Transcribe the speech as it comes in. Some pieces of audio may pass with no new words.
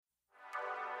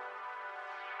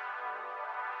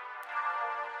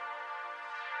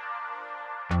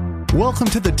Welcome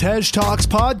to the Tej Talks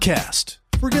podcast.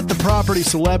 Forget the property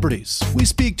celebrities. We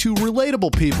speak to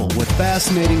relatable people with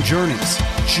fascinating journeys,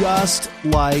 just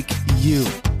like you.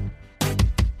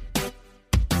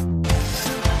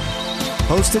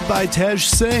 Hosted by Tej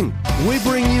Singh, we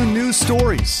bring you news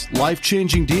stories,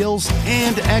 life-changing deals,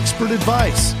 and expert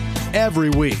advice every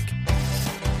week.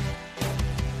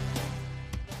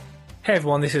 Hey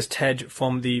everyone, this is Tej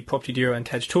from the Property Duo and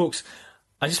Tej Talks.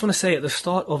 I just want to say at the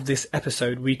start of this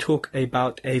episode, we talk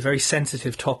about a very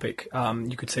sensitive topic,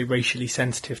 you could say racially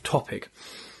sensitive topic.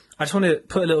 I just want to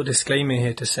put a little disclaimer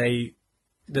here to say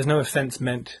there's no offence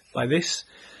meant by this.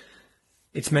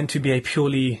 It's meant to be a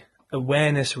purely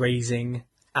awareness raising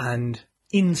and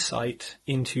insight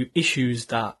into issues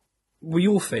that we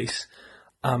all face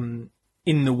in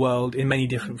the world in many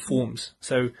different forms.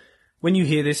 So when you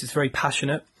hear this, it's very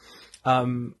passionate.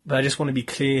 But I just want to be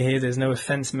clear here, there's no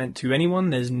offence meant to anyone,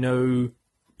 there's no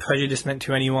prejudice meant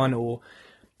to anyone, or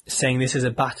saying this is a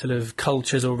battle of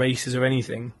cultures or races or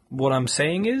anything. What I'm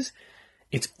saying is,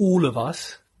 it's all of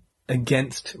us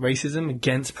against racism,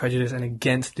 against prejudice, and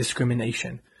against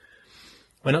discrimination.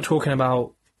 We're not talking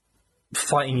about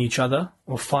fighting each other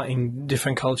or fighting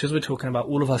different cultures, we're talking about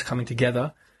all of us coming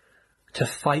together to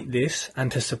fight this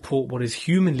and to support what is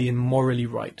humanly and morally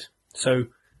right. So,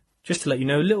 just to let you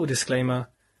know, a little disclaimer,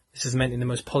 this is meant in the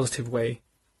most positive way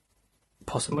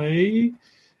possible.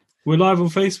 We're live on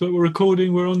Facebook, we're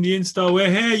recording, we're on the Insta, we're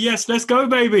here, yes, let's go,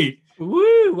 baby!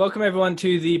 Woo! Welcome everyone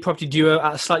to the Property Duo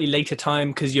at a slightly later time,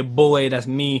 because your boy, that's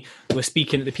me, we're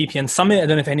speaking at the PPN Summit. I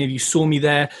don't know if any of you saw me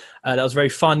there. That was very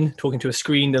fun, talking to a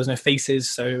screen, there was no faces,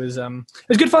 so it was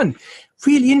good fun.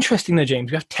 Really interesting though,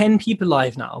 James. We have 10 people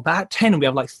live now, but at 10 we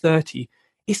have like 30.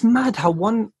 It's mad how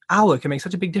 1 hour can make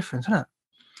such a big difference, isn't it?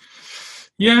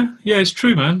 Yeah, it's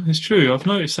true, man. It's true. I've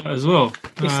noticed that as well.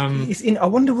 I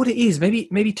wonder what it is.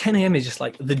 Maybe 10 a.m. is just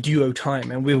like the duo time,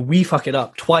 and we fuck it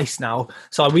up twice now.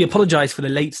 So we apologise for the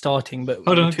late starting. But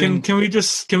hold on, can we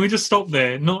just stop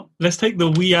there? Let's take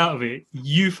the we out of it.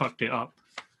 You fucked it up.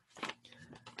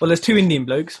 Well, there's two Indian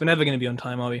blokes. We're never going to be on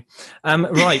time, are we?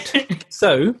 Right.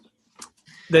 So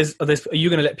there's. Are you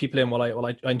going to let people in while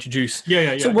I introduce?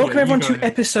 Yeah. So welcome everyone to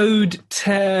episode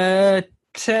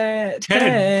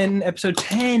 10, episode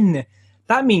 10.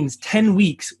 That means 10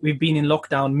 weeks we've been in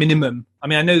lockdown minimum. I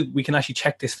mean, I know we can actually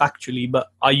check this factually,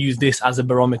 but I use this as a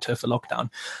barometer for lockdown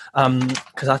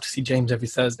because I have to see James every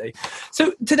Thursday.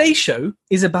 So today's show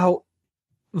is about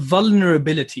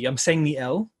vulnerability. I'm saying the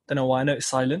L, don't know why, I know it's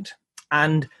silent,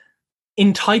 and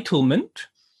entitlement.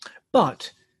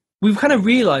 But we've kind of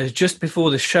realized just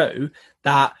before the show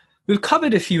that we've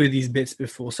covered a few of these bits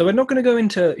before, so we're not going to go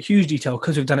into huge detail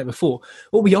because we've done it before.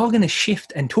 What we are going to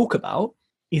shift and talk about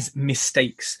is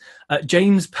mistakes.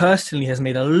 James personally has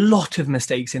made a lot of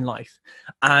mistakes in life,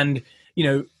 and you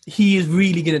know he is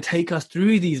really going to take us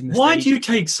through these mistakes. Why do you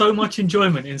take so much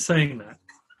enjoyment in saying that?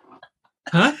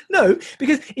 Huh? No,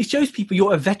 because it shows people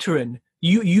you're a veteran.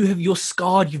 You're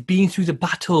scarred. You've been through the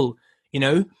battle. You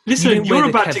know. Listen, you're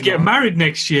about to get married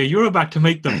next year. You're about to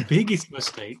make the biggest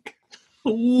mistake.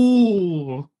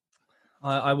 Ooh.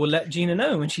 I will let Gina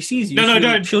know when she sees you.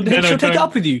 Don't. She'll take it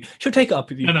up with you. She'll take it up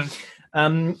with you.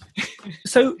 No.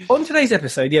 So on today's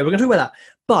episode, we're going to talk about that.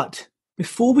 But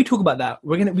before we talk about that,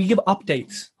 we give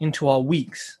updates into our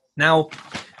weeks. Now,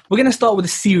 we're going to start with a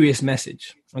serious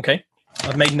message. Okay,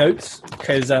 I've made notes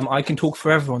because I can talk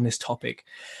forever on this topic.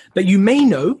 But you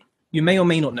may or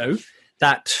may not know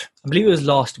that I believe it was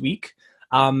last week.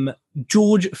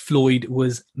 George Floyd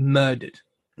was murdered.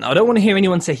 Now, I don't want to hear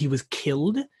anyone say he was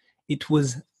killed. It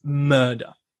was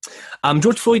murder.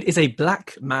 George Floyd is a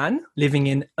black man living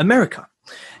in America.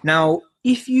 Now,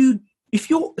 if you're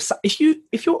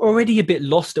already a bit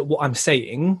lost at what I'm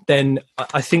saying, then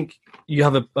I think you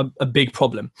have a big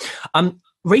problem.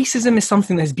 Racism is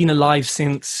something that has been alive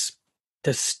since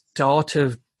the start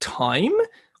of time,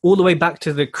 all the way back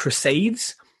to the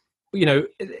Crusades. You know,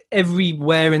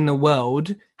 everywhere in the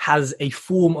world has a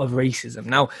form of racism.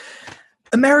 Now,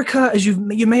 America, as you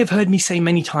may have heard me say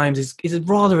many times, is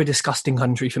rather a disgusting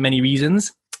country for many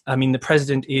reasons. I mean, the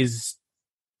president is...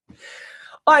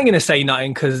 I'm going to say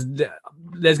nothing because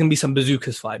there's going to be some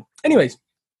bazookas fired. Anyways,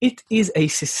 it is a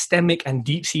systemic and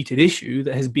deep-seated issue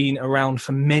that has been around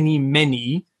for many,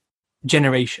 many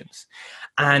generations.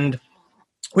 And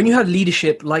when you have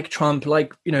leadership like Trump,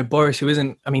 like, you know, Boris, who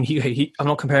isn't... I mean, I'm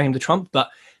not comparing him to Trump, but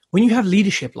when you have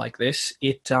leadership like this,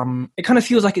 it kind of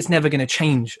feels like it's never going to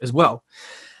change as well.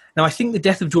 Now, I think the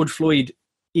death of George Floyd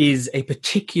is a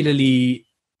particularly,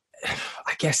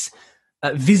 I guess,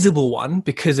 visible one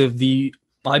because of the,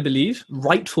 I believe,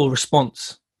 rightful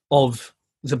response of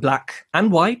the black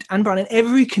and white and brown and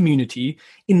every community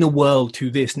in the world to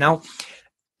this. Now,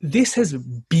 this has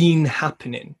been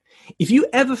happening. If you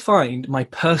ever find my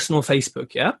personal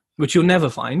Facebook, which you'll never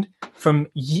find,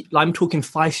 I'm talking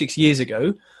 5-6 years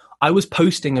ago, I was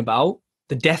posting about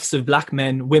the deaths of black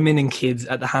men, women, and kids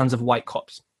at the hands of white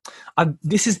cops.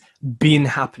 This has been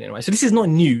happening, right? So this is not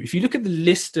new. If you look at the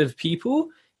list of people,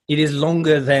 it is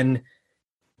longer than,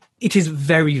 it is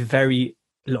very, very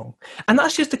long. And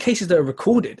that's just the cases that are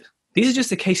recorded. These are just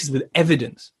the cases with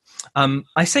evidence.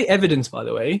 I say evidence, by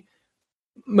the way.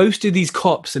 Most of these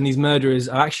cops and these murderers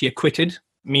are actually acquitted,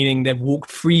 meaning they've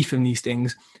walked free from these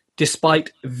things,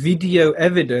 despite video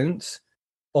evidence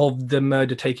of the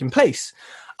murder taking place.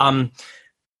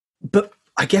 But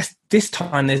I guess this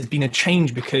time there's been a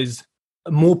change because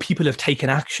more people have taken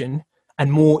action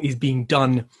and more is being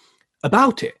done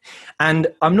about it. And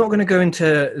I'm not going to go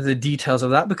into the details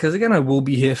of that because, again, I will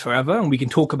be here forever and we can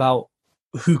talk about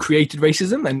who created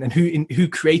racism and who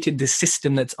created this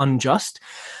system that's unjust.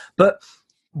 But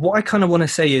what I kind of want to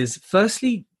say is,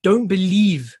 firstly, don't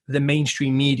believe the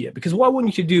mainstream media, because what I want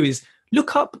you to do is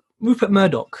look up Rupert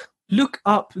Murdoch, look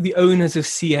up the owners of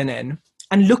CNN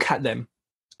and look at them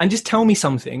and just tell me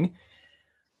something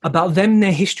about them,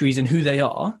 their histories and who they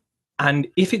are. And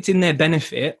if it's in their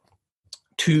benefit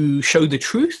to show the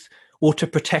truth or to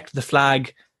protect the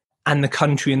flag and the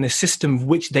country and the system of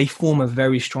which they form a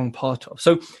very strong part of.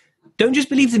 So don't just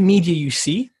believe the media you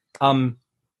see.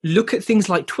 Look at things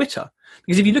like Twitter.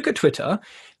 Because if you look at Twitter,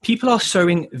 people are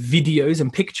showing videos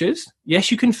and pictures. Yes,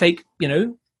 you can fake,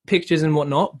 pictures and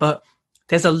whatnot, but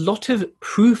there's a lot of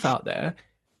proof out there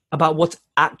about what's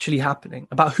actually happening,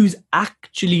 about who's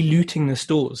actually looting the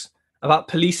stores, about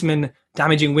policemen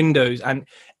damaging windows and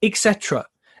etc.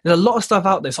 There's a lot of stuff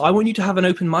out there. So I want you to have an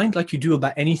open mind like you do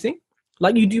about anything,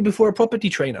 like you do before a property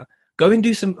trainer. Go and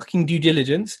do some fucking due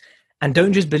diligence and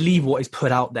don't just believe what is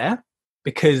put out there,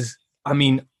 because,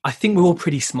 I think we're all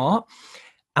pretty smart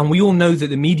and we all know that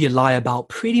the media lie about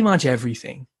pretty much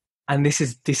everything. And this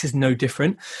is no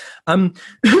different.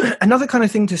 Another kind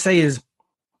of thing to say is,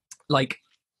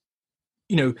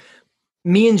 me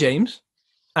and James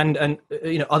and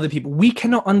other people, we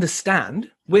cannot understand.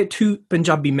 We're two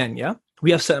Punjabi men, yeah? We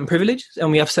have certain privileges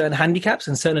and we have certain handicaps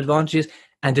and certain advantages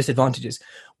and disadvantages.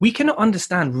 We cannot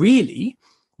understand really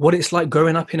what it's like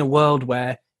growing up in a world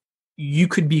where you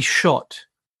could be shot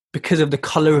because of the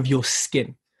color of your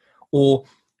skin, or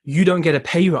you don't get a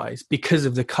pay rise because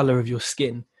of the color of your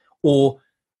skin, or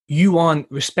you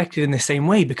aren't respected in the same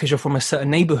way because you're from a certain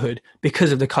neighborhood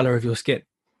because of the color of your skin.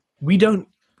 We don't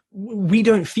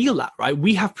feel that, right?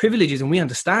 We have privileges and we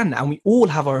understand that, and we all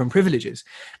have our own privileges.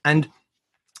 And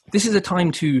this is a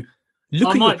time to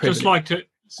look at your privilege.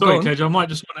 Sorry, Tej, I might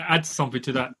just want to add something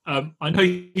to that. I know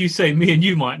you say me and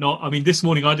you might not. This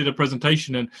morning I did a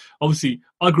presentation, and obviously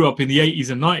I grew up in the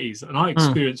 80s and 90s, and I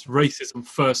experienced racism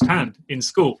firsthand in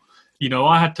school.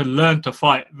 I had to learn to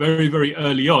fight very, very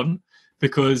early on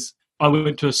because I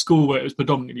went to a school where it was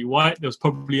predominantly white. There was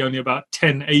probably only about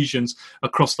 10 Asians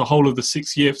across the whole of the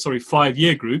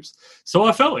 5-year groups. So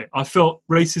I felt it. I felt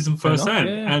racism firsthand.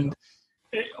 Yeah. And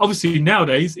obviously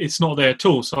nowadays it's not there at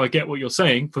all. So I get what you're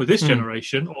saying for this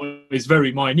generation, or it's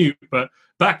very minute. But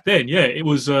back then, it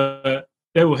was, they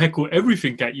will heckle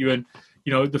everything at you. And,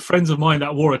 the friends of mine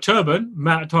that wore a turban,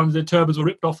 amount of times their turbans were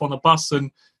ripped off on a bus,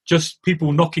 and just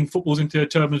people knocking footballs into their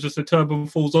turbans, just a turban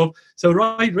falls off. So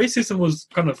racism was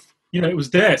kind of, it was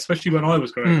there, especially when I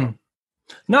was growing up.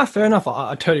 No, fair enough.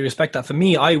 I totally respect that. For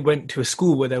me, I went to a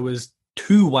school where there was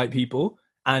 2 white people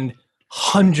and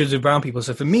hundreds of brown people.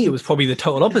 So for me, it was probably the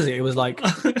total opposite. It was like,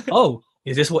 oh,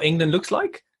 is this what England looks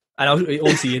like? And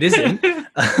obviously it isn't.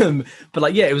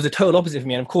 But it was the total opposite for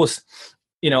me. And of course,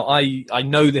 I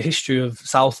know the history of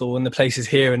Southall and the places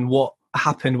here and what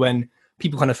happened when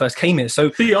people kind of first came here.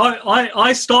 So see,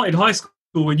 I started high school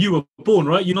when you were born,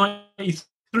 right?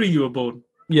 93 you were born.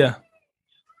 Yeah.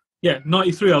 Yeah,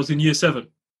 93, I was in year 7.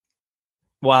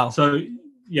 Wow. So,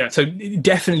 yeah. So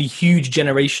definitely huge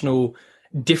generational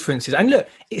differences. And look,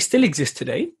 it still exists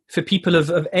today for people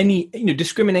of any,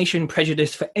 discrimination,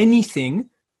 prejudice for anything,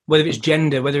 whether it's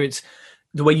gender, whether it's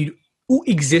the way you all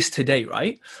exist today,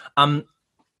 right? And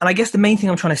I guess the main thing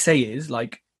I'm trying to say is,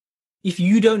 if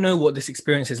you don't know what this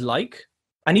experience is like,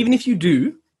 and even if you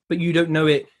do, but you don't know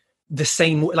it the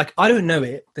same way, I don't know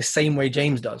it the same way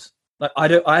James does.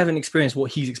 I haven't experienced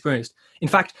what he's experienced. In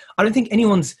fact, I don't think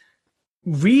anyone's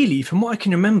really, from what I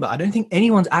can remember, I don't think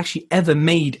anyone's actually ever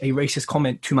made a racist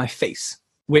comment to my face,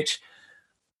 which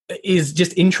is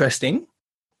just interesting.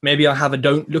 Maybe I have a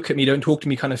don't look at me, don't talk to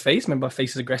me kind of face. Maybe my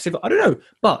face is aggressive. I don't know.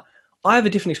 But I have a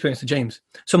different experience to James.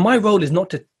 So my role is not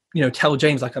to tell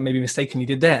James, like I maybe mistakenly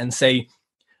did there, and say,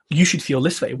 you should feel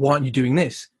this way. Why aren't you doing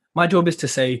this? My job is to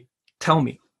say, tell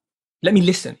me, let me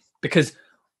listen, because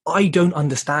I don't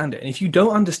understand it. And if you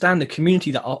don't understand the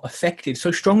community that are affected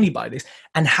so strongly by this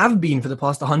and have been for the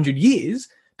past 100 years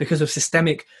because of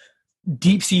systemic,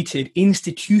 deep-seated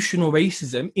institutional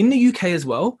racism in the UK as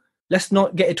well, let's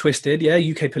not get it twisted. Yeah,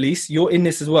 UK police, you're in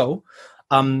this as well.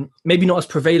 Maybe not as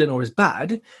prevalent or as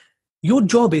bad. Your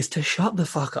job is to shut the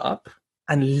fuck up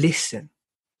and listen.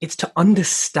 It's to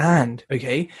understand,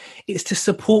 okay? It's to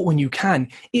support when you can.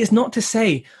 It's not to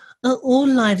say, oh, all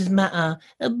lives matter.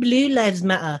 Blue lives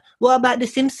matter. What about the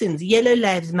Simpsons? Yellow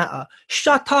lives matter.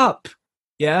 Shut up,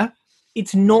 yeah?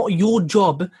 It's not your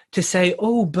job to say,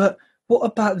 oh, but what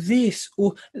about this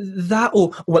or that?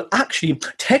 Or, well, actually,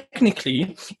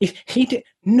 technically, if he did...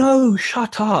 No,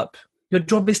 shut up. Your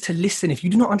job is to listen. If you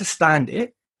do not understand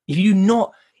it, if you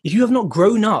have not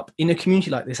grown up in a community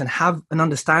like this and have an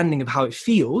understanding of how it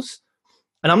feels,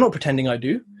 and I'm not pretending I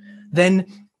do,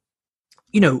 then,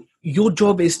 your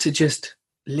job is to just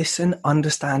listen,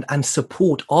 understand, and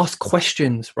support, ask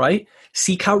questions, right?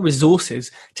 Seek out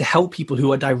resources to help people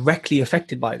who are directly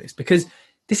affected by this, because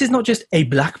this is not just a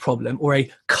black problem or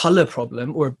a color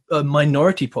problem or a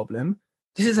minority problem.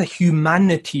 This is a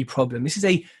humanity problem. This is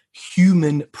a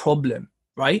human problem,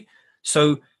 right?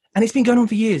 So, and it's been going on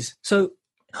for years. So,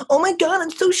 oh my God,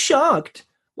 I'm so shocked.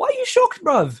 Why are you shocked,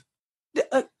 bruv?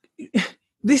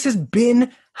 This has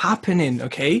been happening,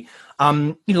 okay?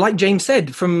 Like James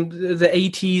said, from the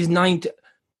 80s, 90s,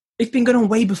 it's been going on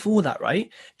way before that,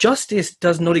 right? Justice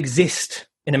does not exist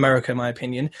in America, in my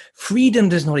opinion. Freedom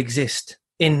does not exist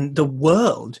in the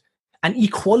world. And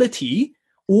equality,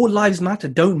 all lives matter,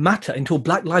 don't matter until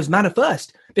Black lives matter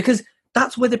first, because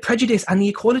that's where the prejudice and the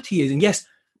equality is. And yes,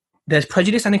 there's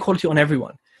prejudice and equality on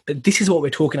everyone. But this is what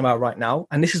we're talking about right now.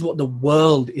 And this is what the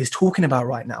world is talking about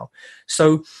right now.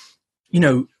 So,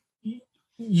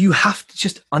 you have to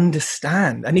just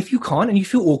understand. And if you can't and you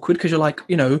feel awkward because you're like,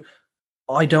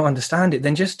 I don't understand it,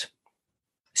 then just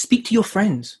speak to your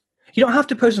friends. You don't have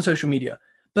to post on social media,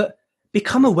 but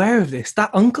become aware of this.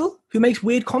 That uncle who makes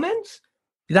weird comments,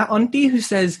 that auntie who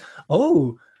says,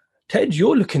 oh, Ted,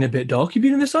 you're looking a bit dark. You've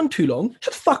been in the sun too long.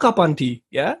 Shut the fuck up, auntie.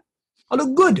 Yeah? I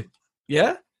look good.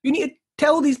 Yeah? You need to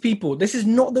tell these people this is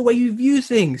not the way you view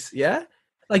things. Yeah?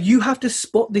 Like, you have to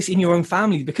spot this in your own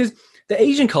family, because the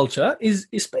Asian culture is,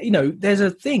 there's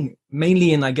a thing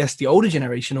mainly in, I guess, the older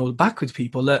generation or backwards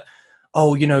people that,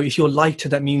 oh, if you're lighter,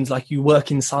 that means like you work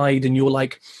inside and you're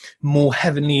like more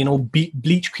heavenly and all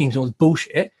bleach creams and all this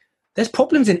bullshit. There's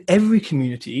problems in every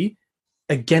community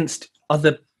against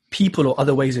other people or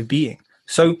other ways of being.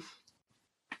 So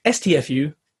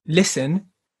STFU, listen,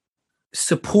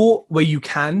 support where you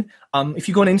can. If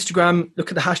you go on Instagram,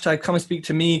 look at the hashtag, come and speak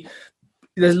to me.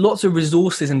 There's lots of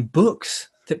resources and books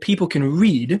that people can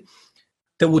read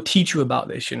that will teach you about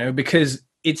this, because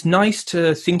it's nice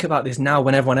to think about this now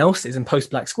when everyone else is and post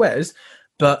black squares,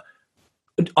 but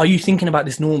are you thinking about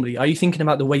this normally? Are you thinking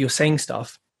about the way you're saying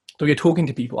stuff, the way you're talking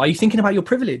to people? Are you thinking about your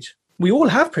privilege? We all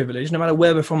have privilege, no matter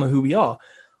where we're from or who we are.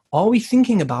 Are we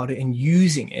thinking about it and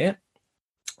using it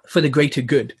for the greater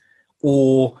good?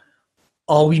 Or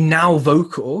are we now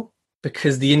vocal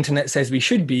because the internet says we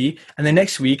should be, and then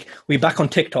next week we're back on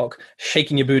TikTok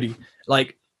shaking your booty?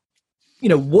 Like,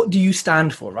 what do you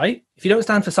stand for, right? If you don't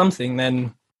stand for something,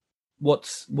 then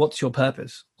what's your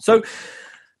purpose? So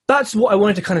that's what I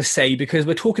wanted to kind of say, because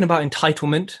we're talking about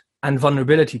entitlement and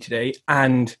vulnerability today.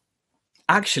 And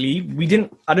actually,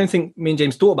 I don't think me and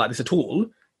James thought about this at all.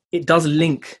 It does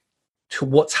link to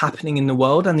what's happening in the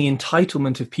world and the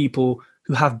entitlement of people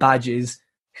who have badges,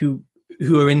 who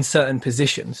are in certain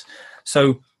positions.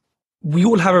 So we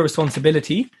all have a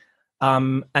responsibility.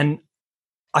 And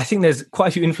I think there's quite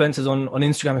a few influencers on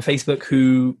Instagram and Facebook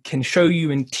who can show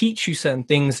you and teach you certain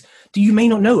things that you may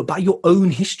not know about your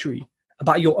own history,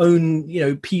 about your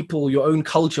own, people, your own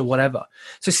culture, whatever.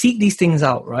 So seek these things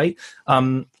out, right?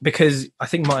 Because I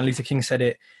think Martin Luther King said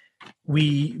it.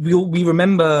 We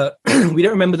remember, we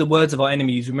don't remember the words of our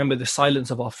enemies, remember the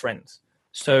silence of our friends.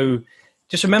 So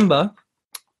just remember,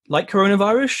 like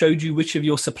coronavirus showed you which of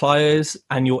your suppliers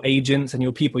and your agents and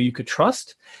your people you could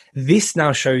trust, this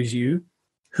now shows you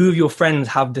who of your friends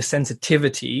have the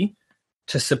sensitivity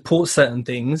to support certain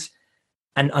things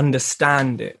and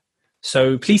understand it.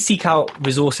 So please seek out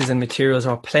resources and materials.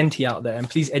 There are plenty out there, and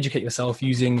please educate yourself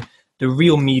using the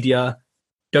real media.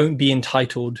 Don't be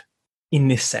entitled in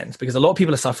this sense, because a lot of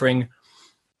people are suffering,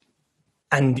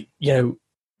 and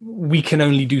we can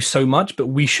only do so much, but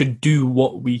we should do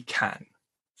what we can.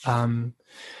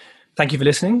 Thank you for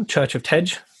listening, Church of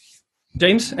Tej.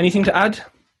 James, anything to add?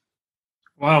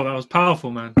 Wow, that was powerful,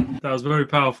 man. That was very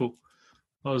powerful.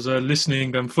 I was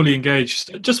listening and fully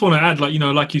engaged. Just want to add,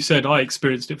 like you said, I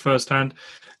experienced it firsthand,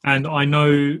 and I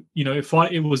know, if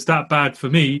it was that bad for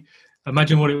me,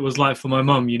 imagine what it was like for my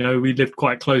mum. We lived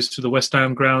quite close to the West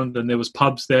Ham ground, and there was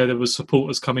pubs there. There was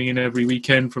supporters coming in every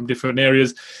weekend from different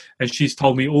areas, and she's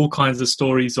told me all kinds of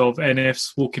stories of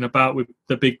NFs walking about with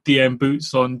the big DM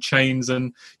boots on, chains,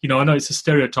 and I know it's a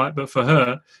stereotype, but for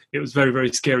her, it was very,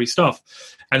 very scary stuff.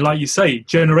 And like you say,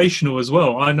 generational as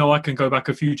well. I know I can go back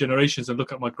a few generations and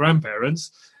look at my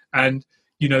grandparents, and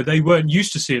they weren't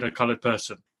used to seeing a coloured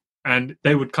person. And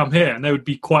they would come here and they would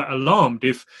be quite alarmed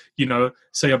if,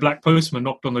 say a black postman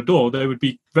knocked on the door. They would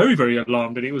be very, very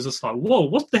alarmed. And it was just like, whoa,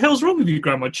 what the hell's wrong with you,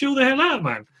 Grandma? Chill the hell out,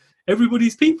 man.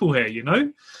 Everybody's people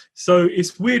here, So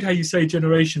it's weird how you say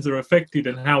generations are affected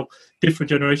and how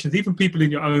different generations, even people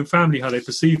in your own family, how they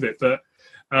perceive it. But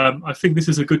I think this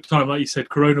is a good time. Like you said,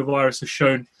 coronavirus has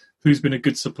shown who's been a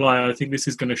good supplier. I think this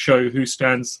is going to show who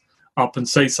stands up and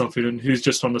says something and who's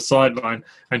just on the sideline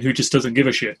and who just doesn't give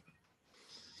a shit.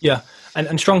 Yeah,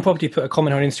 and Strong Property put a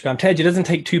comment on Instagram. Tej, it doesn't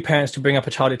take two parents to bring up a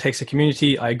child, it takes a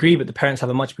community. I agree, but the parents have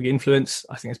a much bigger influence.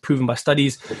 I think it's proven by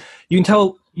studies. You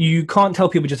can't tell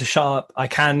people just to shut up. I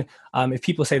can. If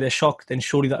people say they're shocked, then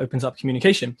surely that opens up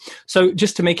communication. So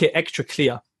just to make it extra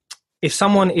clear, if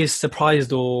someone is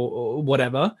surprised or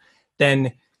whatever,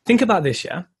 then think about this,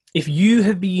 yeah? If you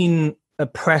have been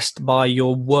oppressed by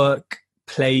your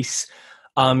workplace,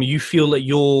 you feel that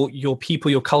your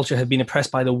people, your culture have been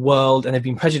oppressed by the world and have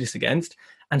been prejudiced against,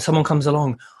 and someone comes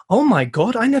along, oh my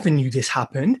God, I never knew this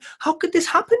happened. How could this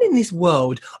happen in this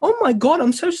world? Oh my God,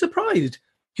 I'm so surprised.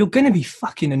 You're going to be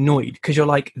fucking annoyed because you're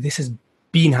like, this has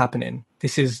been happening.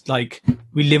 This is like,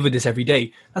 we live with this every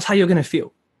day. That's how you're going to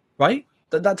feel, right?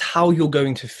 That's how you're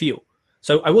going to feel.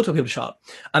 So I will tell people to shut up.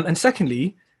 And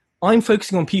secondly, I'm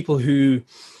focusing on people who,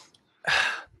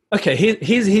 okay,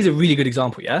 here's a really good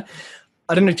example, yeah?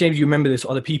 I don't know if, James, you remember this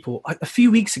or other people. A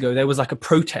few weeks ago, there was like a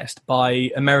protest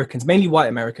by Americans, mainly white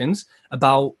Americans,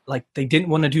 about like they didn't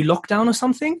want to do lockdown or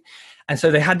something. And so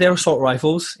they had their assault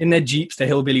rifles in their Jeeps, their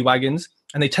hillbilly wagons,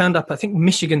 and they turned up, I think,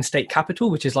 Michigan State Capitol,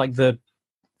 which is like the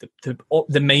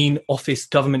main office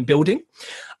government building,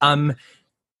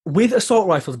 with assault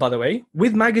rifles, by the way,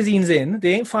 with magazines in.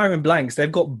 They ain't firing blanks. They've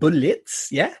got bullets,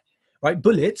 yeah, right,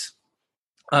 bullets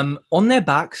on their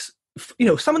backs.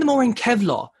 Some of them are wearing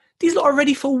Kevlar. These lot are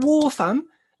ready for war, fam.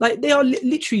 Like, they are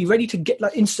literally ready to get,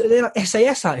 they're like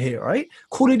SAS out here, right?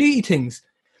 Call of Duty things.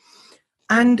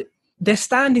 And they're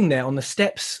standing there on the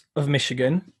steps of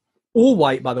Michigan, all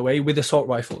white, by the way, with assault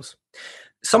rifles.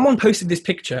 Someone posted this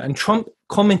picture, and Trump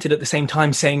commented at the same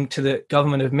time saying to the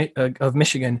government of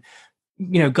Michigan,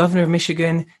 Governor of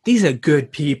Michigan, these are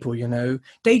good people,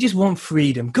 They just want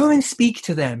freedom. Go and speak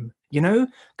to them,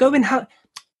 Go and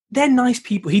they're nice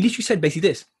people. He literally said basically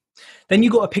this. Then you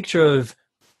got a picture of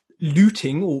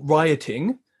looting or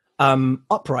rioting,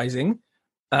 uprising,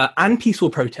 and peaceful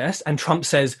protest. And Trump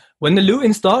says, when the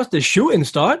looting starts, the shooting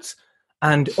starts.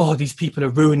 And, these people are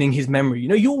ruining his memory.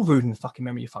 You're ruining the fucking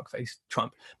memory, you fuckface,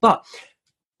 Trump. But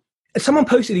someone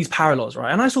posted these parallels,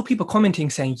 right? And I saw people commenting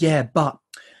saying, yeah, but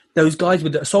those guys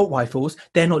with the assault rifles,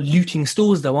 they're not looting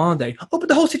stores though, are they? Oh, but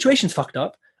the whole situation's fucked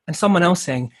up. And someone else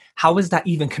saying, how is that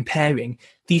even comparing?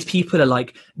 These people are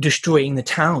like destroying the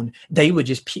town. They were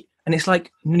just... And it's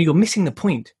like, no, you're missing the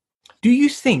point. Do you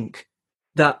think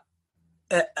that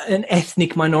an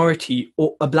ethnic minority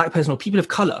or a black person or people of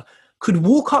color could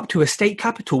walk up to a state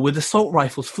capitol with assault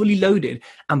rifles fully loaded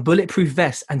and bulletproof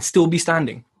vests and still be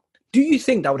standing? Do you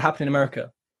think that would happen in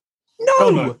America? No!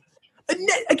 Oh, no.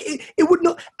 It would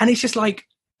not. And it's just like,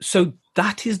 so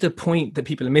that is the point that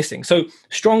people are missing. So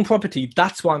Strong Property,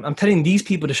 that's why I'm telling these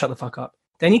people to shut the fuck up.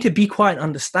 They need to be quiet and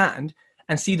understand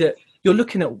and see that you're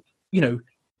looking at, you're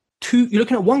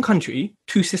looking at one country,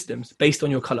 two systems based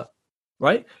on your color,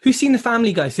 right? Who's seen the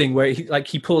Family Guy thing where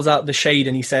he pulls out the shade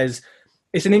and he says,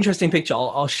 it's an interesting picture,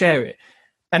 I'll share it.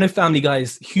 I know Family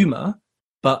Guy's humor,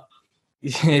 but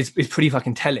it's pretty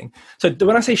fucking telling. So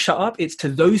when I say shut up, it's to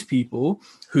those people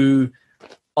who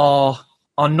are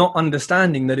not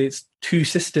understanding that it's two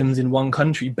systems in one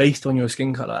country based on your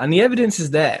skin color. And the evidence is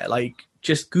there. Like,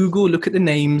 just Google, look at the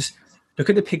names, look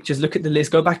at the pictures, look at the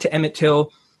list, go back to Emmett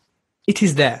Till. It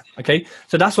is there, okay?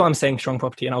 So that's why I'm saying Strong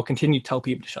Property, and I'll continue to tell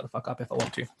people to shut the fuck up if I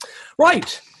want to.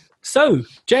 Right. So,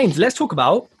 James, let's move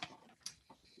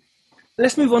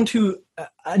on to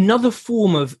another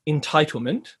form of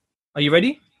entitlement. Are you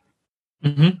ready?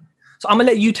 Mm-hmm. So I'm going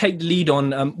to let you take the lead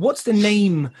on what's the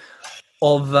name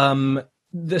of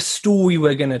the story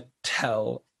we're going to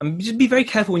tell. Just be very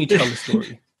careful when you tell the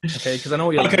story, okay? Because I know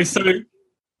what you're okay, like. so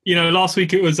Last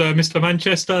week it was Mr.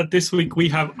 Manchester. This week we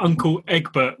have Uncle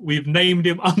Egbert. We've named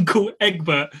him Uncle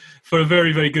Egbert for a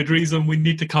very, very good reason. We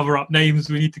need to cover up names.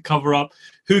 We need to cover up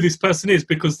who this person is,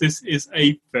 because this is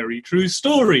a very true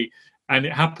story. And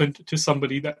it happened to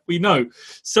somebody that we know.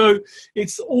 So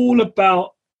it's all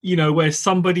about, where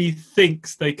somebody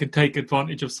thinks they can take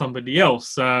advantage of somebody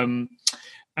else.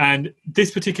 And this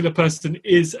particular person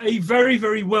is a very,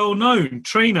 very well-known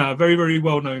trainer, a very, very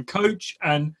well-known coach,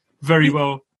 and very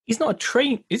well... He's not a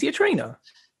train. Is he a trainer?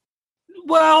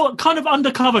 Well, kind of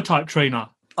undercover type trainer.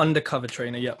 Undercover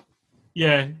trainer, yep.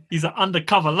 Yeah, he's an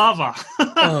undercover lover.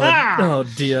 Oh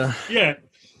dear. Yeah.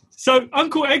 So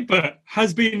Uncle Egbert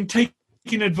has been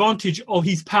taking advantage of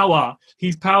his power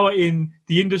in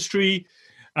the industry.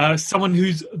 Someone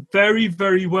who's very,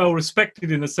 very well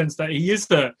respected in the sense that he is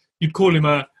you'd call him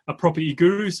a property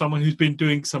guru, someone who's been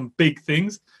doing some big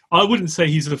things. I wouldn't say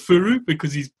he's a furu,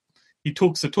 because he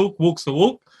talks the talk, walks the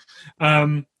walk.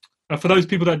 For those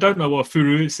people that don't know what a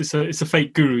furu is, it's a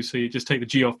fake guru. So you just take the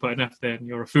G off, put an F there, and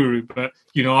you're a furu. But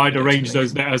I'd arrange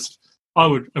those letters. I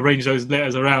would arrange those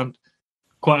letters around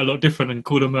quite a lot different and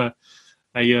call them a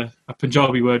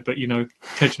Punjabi word. But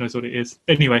Tej knows what it is.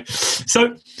 Anyway,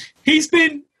 so he's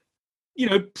been,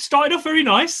 started off very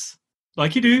nice,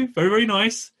 like you do, very, very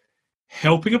nice,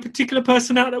 helping a particular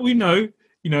person out that we know.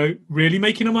 Really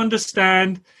making them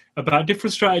understand about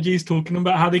different strategies, talking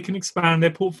about how they can expand their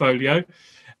portfolio.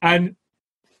 And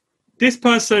this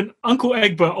person, Uncle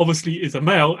Egbert, obviously is a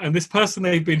male, and this person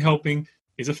they've been helping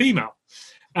is a female.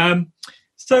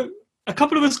 So a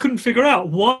couple of us couldn't figure out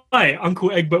why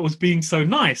Uncle Egbert was being so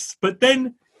nice, but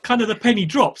then kind of the penny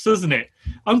drops, doesn't it?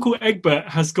 Uncle Egbert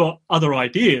has got other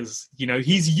ideas.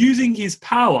 He's using his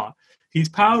power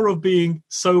of being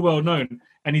so well known,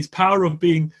 and his power of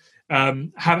being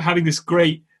having this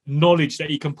great knowledge that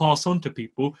he can pass on to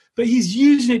people, but he's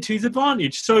using it to his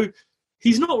advantage. So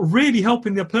he's not really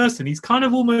helping the person. He's kind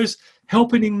of almost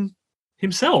helping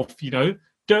himself.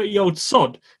 Dirty old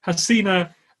sod has seen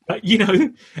a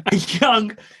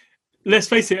young, let's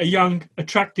face it, a young,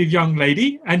 attractive young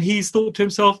lady, and he's thought to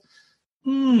himself,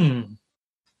 I've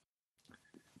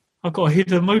got a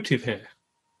hidden motive here.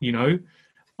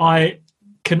 I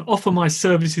can offer my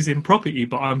services in property,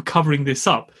 but I'm covering this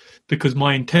up because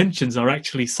my intentions are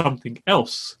actually something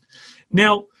else.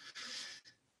 Now,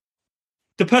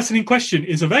 the person in question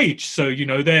is of age, so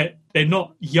they're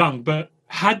not young, but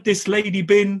had this lady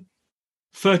been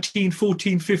 13,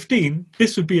 14, 15,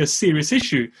 this would be a serious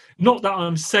issue. Not that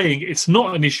I'm saying it's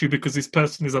not an issue because this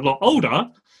person is a lot older,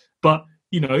 but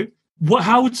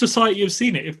how would society have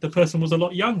seen it if the person was a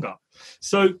lot younger?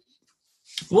 So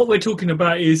what we're talking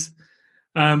about is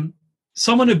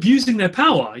someone abusing their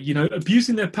power,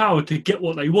 abusing their power to get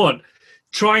what they want,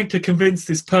 trying to convince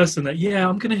this person that,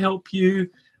 I'm going to help you.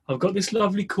 I've got this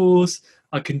lovely course.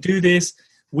 I can do this.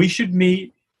 We should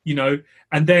meet,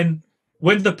 and then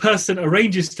when the person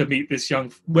arranges to meet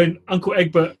when Uncle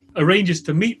Egbert arranges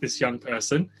to meet this young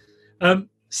person,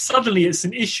 suddenly it's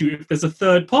an issue if there's a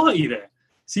third party there.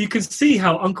 So you can see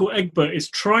how Uncle Egbert is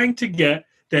trying to get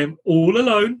them all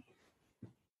alone.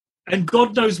 And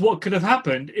God knows what could have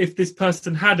happened if this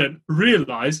person hadn't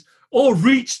realized or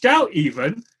reached out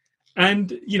even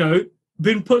and,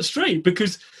 been put straight.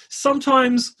 Because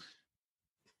sometimes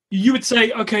you would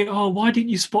say, okay, why didn't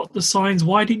you spot the signs?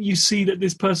 Why didn't you see that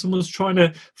this person was trying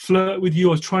to flirt with you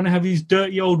or trying to have his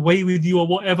dirty old way with you or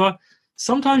whatever?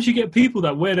 Sometimes you get people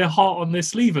that wear their heart on their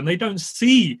sleeve and they don't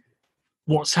see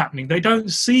what's happening. They don't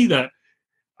see that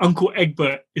Uncle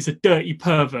Egbert is a dirty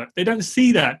pervert. They don't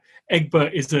see that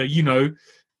Egbert is a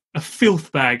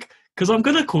filth bag, because I'm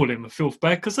going to call him a filth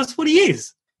bag because that's what he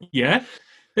is. Yeah.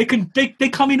 They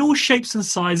come in all shapes and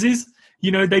sizes.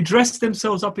 They dress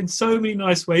themselves up in so many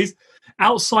nice ways.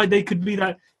 Outside, they could be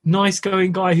that nice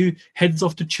going guy who heads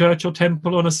off to church or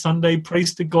temple on a Sunday,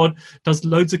 prays to God, does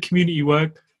loads of community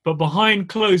work. But behind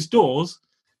closed doors,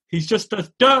 he's just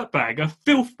a dirt bag, a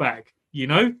filth bag,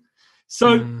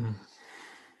 So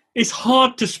it's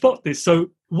hard to spot this. So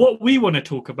what we want to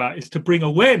talk about is to bring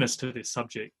awareness to this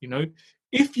subject.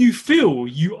 If you feel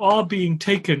you are being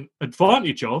taken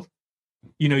advantage of,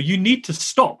 you need to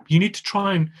stop. You need to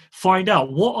try and find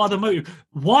out what are the motives.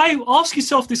 Why? Ask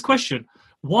yourself this question.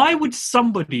 Why would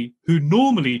somebody who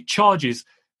normally charges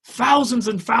thousands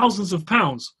and thousands of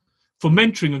pounds for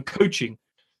mentoring and coaching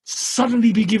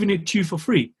suddenly be giving it to you for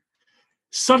free?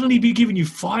 Suddenly be giving you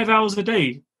 5 hours a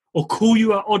day, or call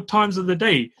you at odd times of the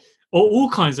day, or all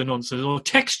kinds of nonsense, or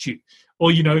text you,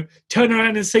 or, turn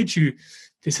around and say to you,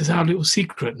 this is our little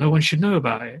secret. No one should know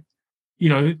about it.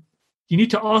 You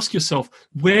need to ask yourself,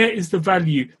 where is the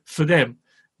value for them?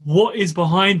 what is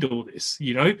behind all this.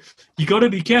 You know, you got to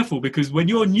be careful, because when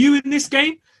you're new in this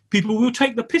game, people will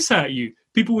take the piss out of you.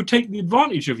 People will take the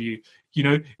advantage of you. You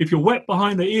know, if you're wet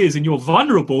behind the ears and you're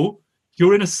vulnerable,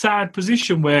 you're in a sad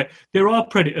position where there are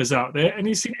predators out there, and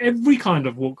it's in every kind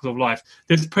of walk of life.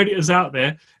 There's predators out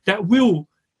there that will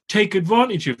take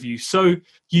advantage of you. So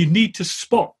you need to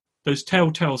spot those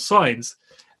telltale signs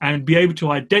and be able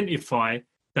to identify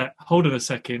that, hold on a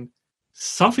second,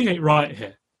 something ain't right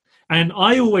here. And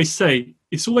I always say,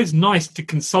 it's always nice to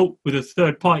consult with a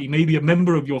third party, maybe a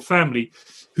member of your family,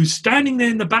 who's standing there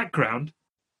in the background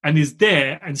and is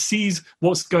there and sees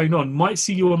what's going on, might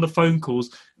see you on the phone calls,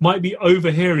 might be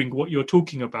overhearing what you're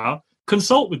talking about.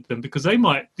 Consult with them, because they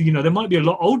might, you know, they might be a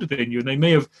lot older than you, and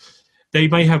they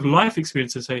may have life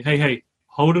experience and say, hey,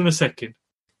 hold on a second.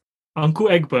 Uncle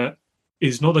Egbert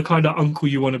is not the kind of uncle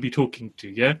you want to be talking to,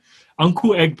 yeah?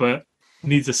 Uncle Egbert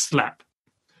needs a slap.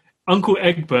 Uncle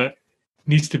Egbert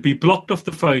needs to be blocked off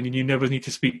the phone, and you never need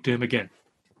to speak to him again.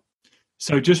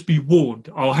 So just be warned.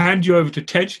 I'll hand you over to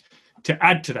Tej to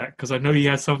add to that, because I know he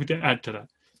has something to add to that.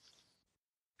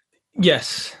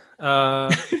 Yes.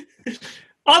 On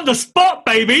the spot,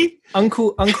 baby!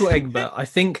 Uncle Egbert, I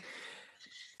think,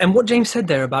 and what James said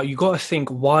there about you got to think,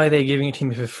 why are they giving it to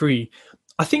me for free?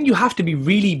 I think you have to be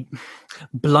really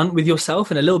blunt with yourself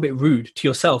and a little bit rude to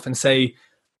yourself and say,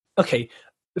 okay,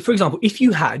 for example, if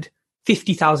you had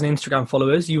 50,000 Instagram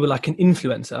followers, you were like an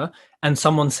influencer, and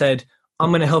someone said,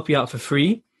 I'm going to help you out for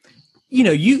free. You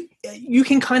know, you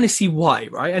can kind of see why,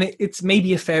 right? And it's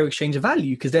maybe a fair exchange of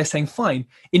value, because they're saying, fine,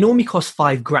 it normally costs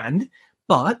 $5,000,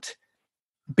 but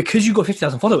because you've got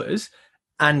 50,000 followers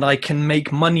and I can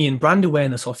make money and brand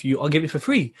awareness off you, I'll give it for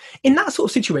free. In that sort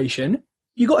of situation,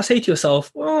 you got to say to yourself,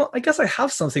 well, I guess I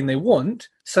have something they want.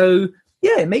 So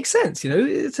yeah, it makes sense. You know,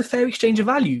 it's a fair exchange of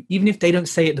value, even if they don't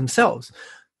say it themselves.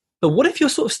 But what if you're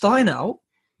sort of starting out,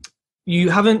 you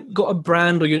haven't got a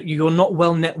brand, or you're not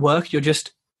well networked, you're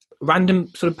just a random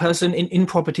sort of person in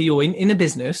property or in a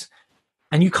business,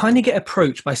 and you kind of get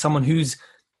approached by someone who's,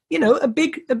 you know, a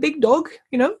big dog,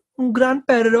 you know, un gran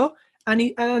perro,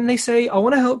 and they say, I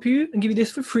want to help you and give you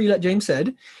this for free, like James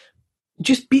said.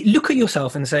 Just look at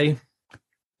yourself and say,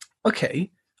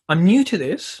 okay, I'm new to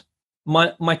this.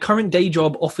 My current day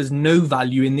job offers no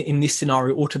value in this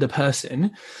scenario or to the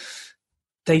person.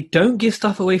 They don't give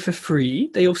stuff away for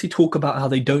free. They obviously talk about how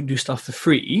they don't do stuff for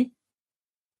free.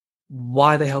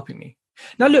 Why are they helping me?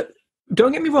 Now, look,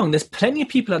 don't get me wrong. There's plenty of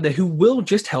people out there who will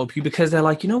just help you because they're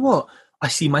like, you know what? I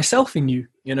see myself in you,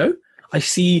 you know? I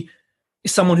see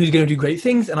someone who's going to do great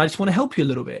things, and I just want to help you a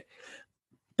little bit.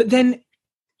 But then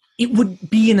it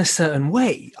would be in a certain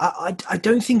way. I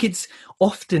don't think it's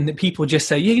often that people just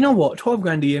say, yeah, you know what? 12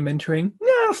 grand a year mentoring?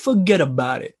 Nah, forget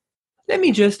about it. Let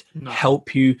me just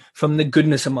help you from the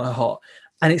goodness of my heart.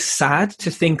 And it's sad to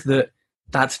think that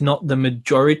that's not the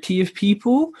majority of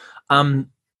people.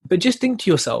 But just think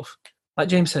to yourself, like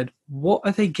James said, what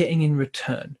are they getting in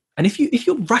return? And if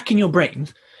you're racking your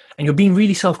brains and you're being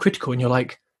really self-critical and you're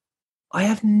like, I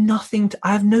have no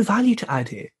value to add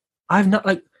here. I have not,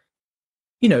 like,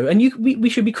 you know, and we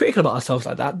should be critical about ourselves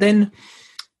like that. Then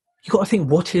you got to think,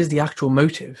 what is the actual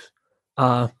motive?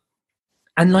 And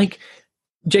like,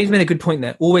 James made a good point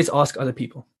there. Always ask other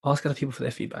people. Ask other people for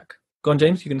their feedback. Go on,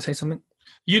 James. You going to say something?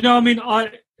 You know, I mean,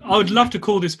 I would love to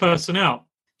call this person out.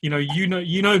 You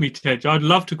know me, Tej. I'd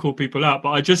love to call people out, but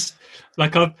I just,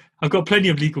 like, I've got plenty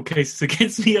of legal cases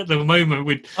against me at the moment.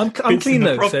 With I'm clean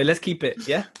though, so let's keep it.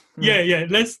 Yeah. Yeah.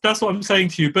 That's what I'm saying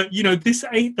to you. But you know, this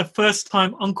ain't the first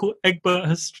time Uncle Egbert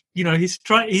has. You know, he's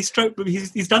done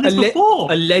this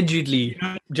before. Allegedly. You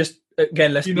know? Just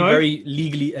again, let's be very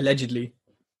legally allegedly.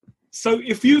 So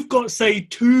if you've got, say,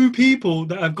 2 people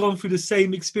that have gone through the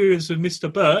same experience with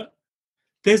Mr. Burt,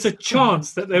 there's a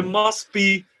chance that there must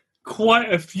be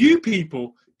quite a few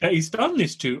people that he's done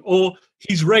this to, or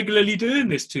he's regularly doing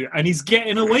this to, and he's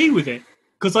getting away with it.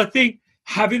 Because I think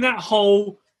having that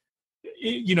whole,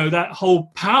 that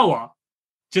whole power,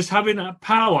 just having that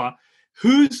power,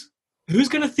 who's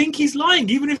going to think he's lying?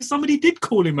 Even if somebody did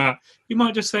call him out, he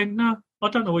might just say, no, I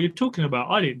don't know what you're talking about.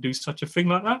 I didn't do such a thing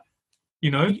like that. You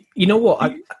know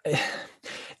what?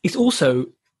 It's also,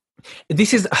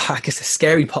 this is, I guess, a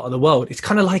scary part of the world. It's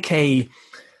kind of like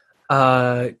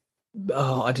I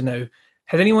don't know.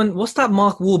 Has anyone? What's that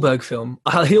Mark Wahlberg film?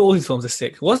 All his films are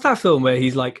sick. What's that film where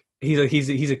he's like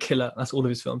he's a killer? That's all of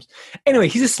his films. Anyway,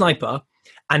 he's a sniper,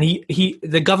 and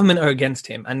the government are against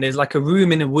him. And there's like a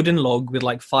room in a wooden log with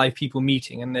like 5 people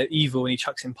meeting, and they're evil, and he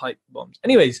chucks in pipe bombs.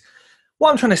 Anyways, what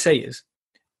I'm trying to say is,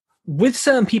 with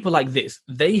certain people like this,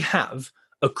 they have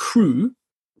a crew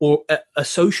or a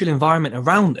social environment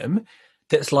around them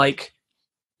that's like,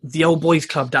 the old boys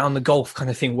club down the golf kind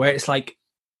of thing, where it's like,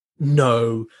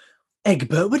 no,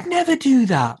 Egbert would never do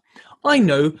that. I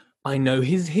know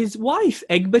his wife,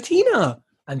 Egbertina,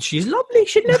 and she's lovely.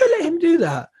 She'd never let him do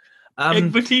that.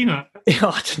 Egbertina. I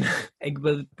don't know.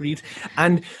 Egbert breeds.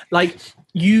 And like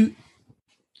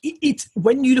it's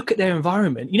when you look at their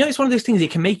environment, it's one of those things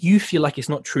that can make you feel like it's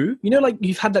not true. Like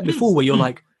you've had that before where you're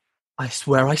like, I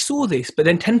swear I saw this. But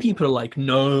then 10 people are like,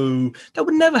 no, that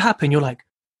would never happen. You're like,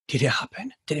 did it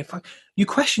happen? You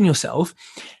question yourself.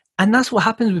 And that's what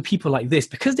happens with people like this.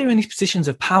 Because they're in these positions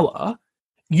of power,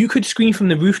 you could scream from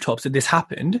the rooftops that this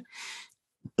happened.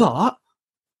 But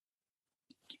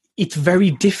it's very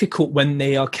difficult when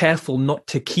they are careful not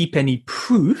to keep any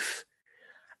proof.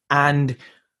 And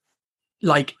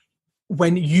like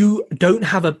when you don't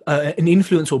have an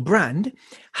influence or brand,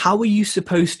 how are you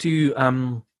supposed to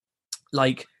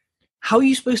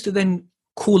then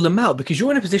call them out? Because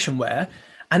you're in a position where,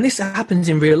 and this happens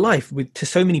in real life to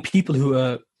so many people who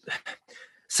are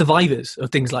survivors of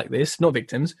things like this, not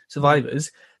victims,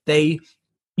 survivors.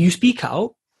 You speak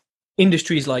out.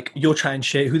 Industries like, you're trying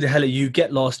shit, who the hell are you,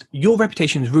 get lost, your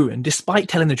reputation is ruined. Despite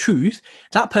telling the truth,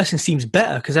 that person seems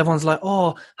better because everyone's like,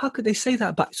 oh, how could they say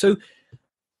that back? So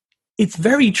it's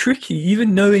very tricky,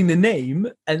 even knowing the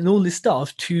name and all this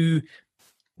stuff, to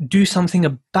do something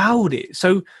about it.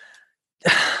 So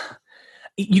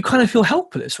you kind of feel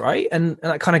helpless, right? And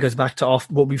that kind of goes back to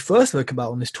what we first spoke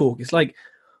about on this talk. It's like,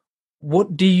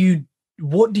 what do you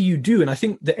do? And I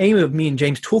think the aim of me and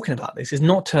James talking about this is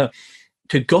not to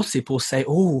gossip or say,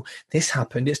 oh, this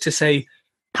happened. It's to say,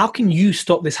 how can you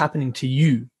stop this happening to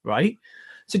you, right?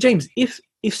 So James, if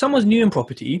someone's new in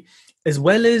property, as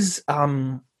well as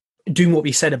doing what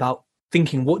we said about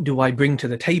thinking, what do I bring to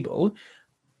the table,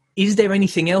 is there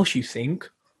anything else you think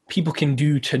people can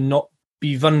do to not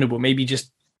be vulnerable? Maybe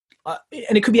just,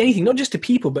 and it could be anything, not just to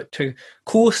people, but to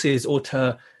courses or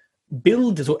to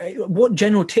builders, or what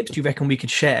general tips do you reckon we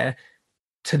could share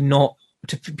to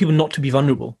people not to be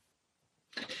vulnerable?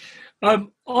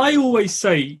 I always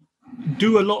say,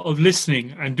 do a lot of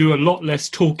listening and do a lot less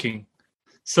talking.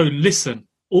 So listen,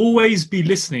 always be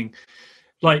listening.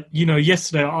 Like,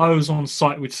 yesterday I was on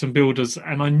site with some builders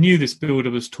and I knew this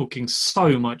builder was talking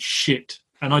so much shit.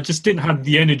 And I just didn't have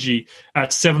the energy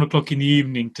at 7:00 in the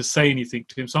evening to say anything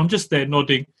to him. So I'm just there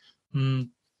nodding.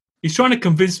 He's trying to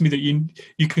convince me that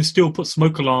you can still put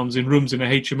smoke alarms in rooms in a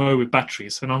HMO with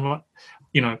batteries. And I'm like,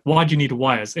 why do you need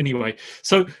wires anyway?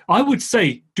 So I would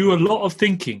say do a lot of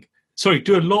thinking. Sorry,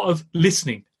 do a lot of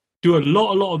listening. Do a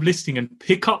lot of listening and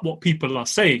pick up what people are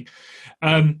saying.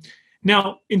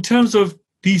 Now, in terms of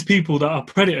these people that are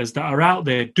predators that are out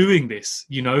there doing this,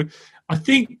 I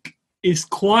think it's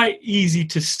quite easy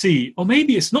to see, or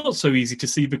maybe it's not so easy to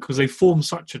see because they form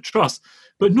such a trust.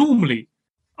 But normally,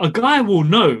 a guy will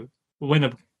know when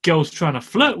a girl's trying to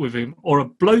flirt with him, or a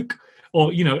bloke,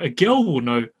 or, a girl will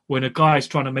know when a guy is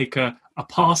trying to make a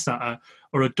pass at her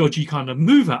or a dodgy kind of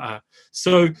move at her.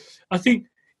 So I think,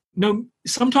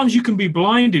 sometimes you can be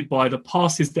blinded by the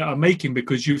passes that are making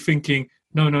because you're thinking,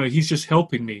 no, he's just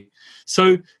helping me.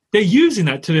 So they're using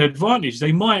that to their advantage.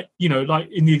 They might, like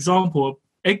in the example of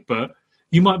Egbert,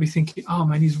 you might be thinking, oh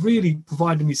man, he's really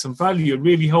providing me some value and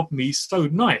really helping me. He's so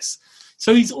nice.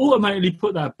 So he's automatically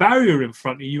put that barrier in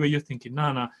front of you where you're thinking,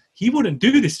 no, he wouldn't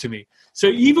do this to me. So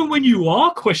even when you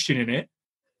are questioning it,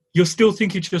 you're still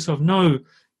thinking to yourself, no,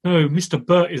 Mr.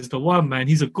 Bert is the one, man.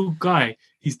 He's a good guy.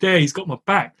 He's there. He's got my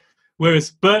back.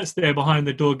 Whereas Bert's there behind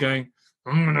the door going,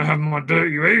 I'm going to have my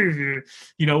dirty way with you,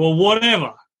 or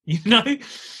whatever,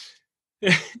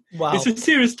 Wow. It's a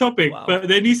serious topic, but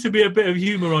there needs to be a bit of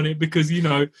humor on it because,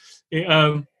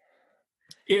 it'll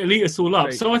eat us all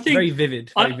up. So I think... Very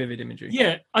vivid imagery.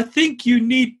 Yeah, I think you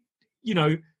need,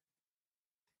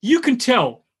 you can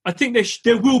tell. I think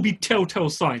there will be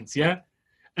telltale signs, yeah?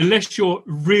 Unless you're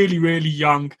really, really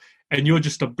young and you're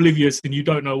just oblivious and you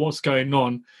don't know what's going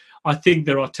on, I think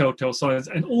there are telltale signs.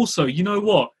 And also, you know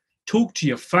what? Talk to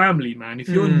your family, man. If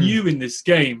you're new in this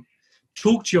game,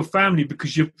 talk to your family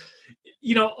because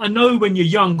I know when you're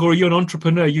young or you're an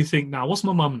entrepreneur, you think, now, what's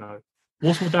my mum know?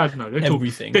 What's my dad know?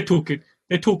 Everything. They're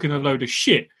talking a load of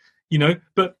shit,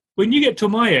 But when you get to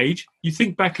my age, you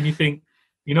think back and you think,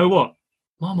 you know what?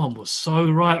 My mum was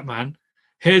so right, man.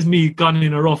 Here's me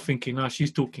gunning her off thinking,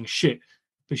 she's talking shit.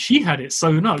 But she had it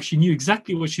sewn up. She knew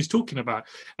exactly what she's talking about.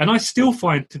 And I still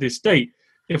find to this day,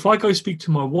 if I go speak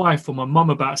to my wife or my mum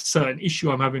about a certain issue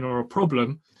I'm having or a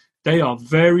problem, they are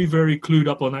very, very clued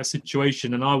up on that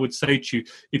situation. And I would say to you,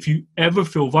 if you ever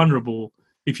feel vulnerable,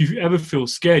 if you ever feel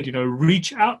scared,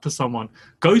 reach out to someone,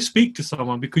 go speak to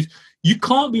someone, because you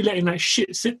can't be letting that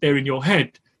shit sit there in your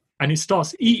head and it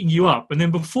starts eating you up. And then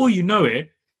before you know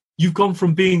it, you've gone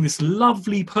from being this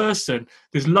lovely person,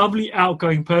 this lovely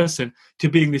outgoing person, to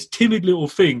being this timid little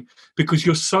thing because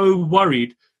you're so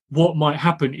worried what might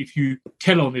happen if you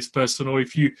tell on this person or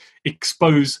if you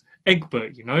expose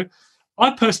Egbert, you know.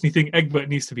 I personally think Egbert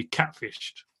needs to be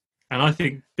catfished. And I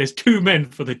think there's two men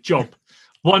for the job.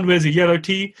 One wears a yellow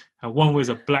tee and one wears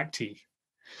a black tee.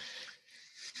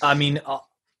 I mean,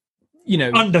 you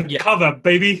know, undercover,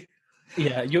 baby.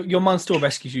 Yeah, your mum still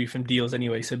rescues you from deals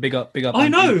anyway. So big up. I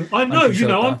know. You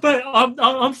know,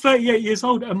 I'm 38 years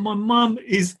old, and my mum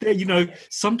is there. You know,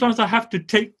 sometimes I have to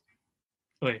take.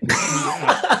 Wait.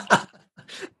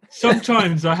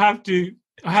 Sometimes I have to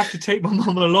take my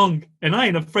mum along, and I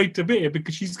ain't afraid to admit it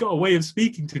because she's got a way of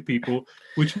speaking to people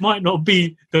which might not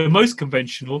be the most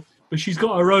conventional, but she's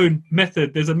got her own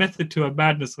method. There's a method to her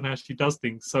madness on how she does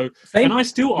things. So, and I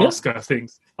still ask her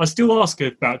things. I still ask her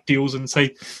about deals and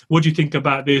say, "What do you think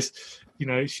about this?" You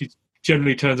know, she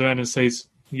generally turns around and says,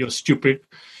 "You're stupid."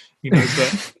 You know,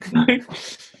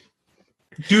 but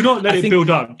do not let it build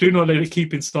up. Do not let it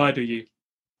keep inside of you.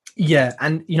 Yeah,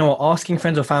 and you know, asking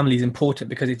friends or family is important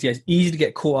because it's easy to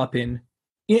get caught up in.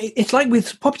 You know, it's like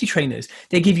with property trainers;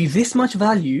 they give you this much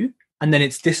value, and then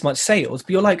it's this much sales.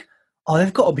 But you're like, oh,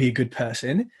 they've got to be a good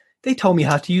person. They told me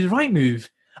how to use Rightmove.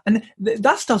 And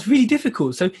that stuff's really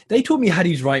difficult. So they taught me how to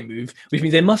use Rightmove, which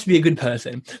means they must be a good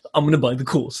person. I'm going to buy the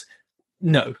course.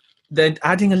 No, they're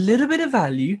adding a little bit of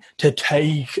value to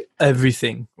take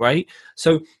everything, right?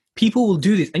 So people will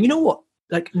do this. And you know what?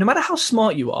 Like, no matter how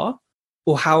smart you are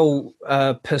or how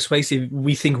persuasive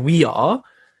we think we are,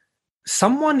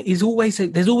 someone is always,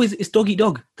 it's dog eat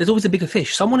dog. There's always a bigger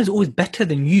fish. Someone is always better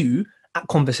than you at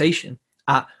conversation,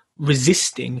 at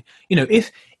resisting. You know,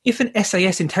 if an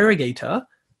SAS interrogator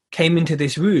came into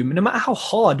this room, no matter how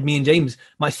hard me and James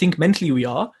might think mentally we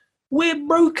are, we're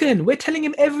broken. We're telling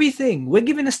him everything. We're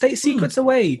giving the state secrets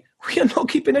away. We are not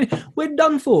keeping any. We're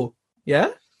done for.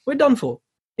 Yeah, we're done for.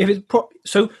 If it's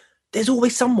so, there's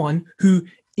always someone who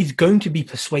is going to be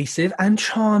persuasive and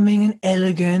charming and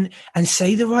elegant and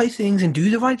say the right things and do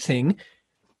the right thing,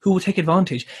 who will take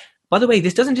advantage. By the way,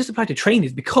 this doesn't just apply to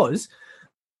trainers, because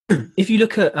if you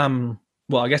look at,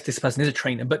 well, I guess this person is a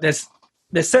trainer, but there's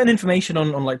certain information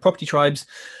on like property tribes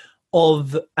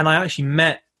and I actually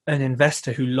met an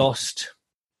investor who lost,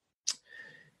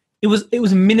 it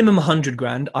was minimum 100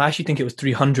 grand. I actually think it was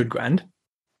 300 grand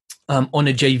on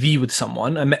a JV with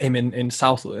someone. I met him in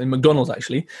Southall, in McDonald's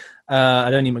actually.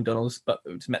 I don't need McDonald's, but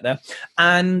we just met there.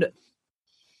 And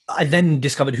I then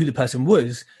discovered who the person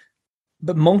was.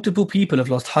 But multiple people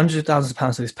have lost hundreds of thousands of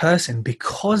pounds to this person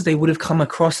because they would have come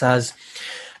across as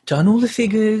done all the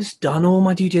figures, done all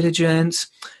my due diligence,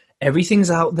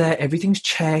 everything's out there, everything's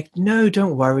checked. No,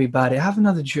 don't worry about it. Have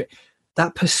another drink.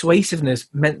 That persuasiveness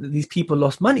meant that these people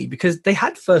lost money because they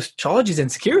had first charges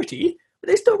and security, but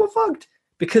they still got fucked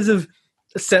because of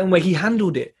a certain way he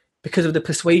handled it, because of the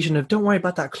persuasion of, don't worry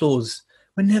about that clause.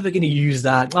 We're never going to use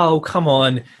that. Oh, come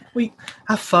on. We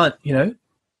have fun, you know?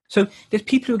 So there's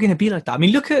people who are going to be like that. I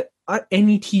mean, look at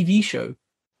any TV show.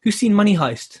 Who's seen Money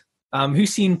Heist?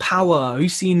 Who's seen Power?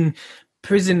 Who's seen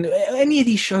Prison? Any of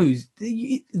these shows,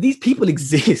 these people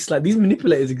exist. Like, these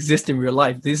manipulators exist in real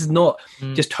life. This is not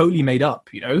just totally made up,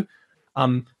 you know?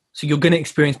 So you're going to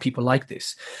experience people like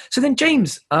this. So then,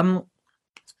 James,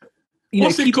 you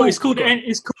What's know, it called? It's called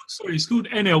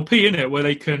NLP, isn't it? Where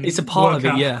they can. It's a part of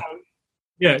it, yeah.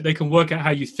 Yeah, they can work out how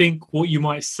you think, what you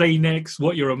might say next,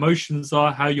 what your emotions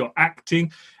are, how you're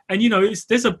acting, and you know,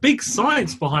 there's a big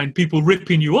science behind people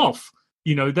ripping you off.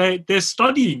 You know, they're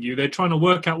studying you. They're trying to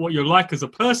work out what you're like as a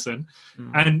person,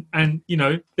 and you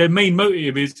know, their main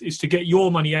motive is to get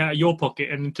your money out of your pocket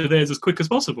and into theirs as quick as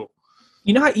possible.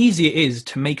 You know how easy it is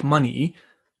to make money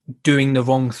doing the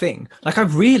wrong thing. Like,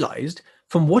 I've realized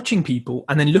from watching people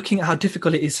and then looking at how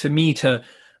difficult it is for me to,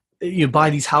 you know,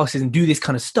 buy these houses and do this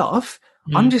kind of stuff.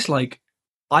 I'm just like,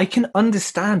 I can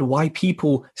understand why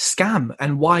people scam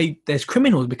and why there's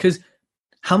criminals, because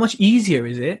how much easier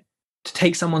is it to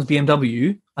take someone's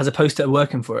BMW as opposed to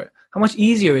working for it? How much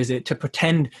easier is it to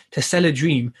pretend to sell a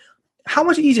dream? How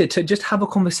much easier to just have a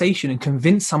conversation and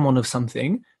convince someone of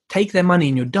something, take their money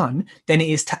and you're done, than it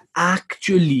is to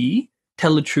actually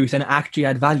tell the truth and actually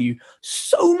add value?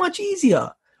 So much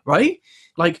easier, right?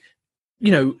 Like,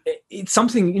 you know, it's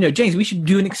something, you know, James, we should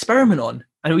do an experiment on.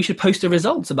 And we should post the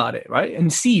results about it, right?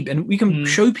 And see, and we can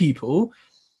show people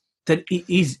that it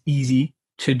is easy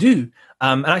to do.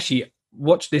 And actually,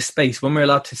 watch this space when we're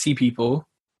allowed to see people.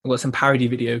 I've got some parody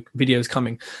videos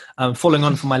coming, following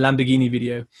on from my Lamborghini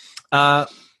video. I've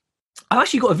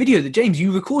actually got a video that, James,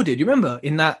 you recorded. You remember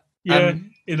in that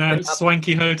in a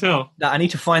swanky hotel. I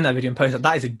need to find that video and post it.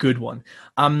 That is a good one.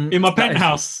 In my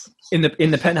penthouse. In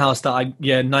the penthouse that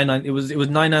it was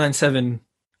 9997.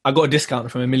 I got a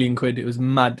discount from £1 million. It was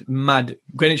mad.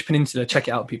 Greenwich Peninsula, check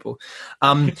it out, people.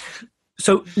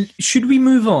 So should we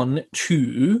move on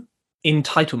to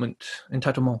entitlement?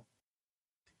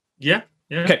 Yeah.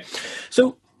 Okay.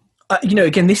 So,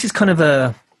 again, this is kind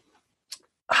of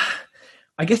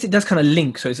I guess it does kind of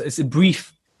link. So it's a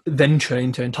brief venture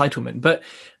into entitlement, but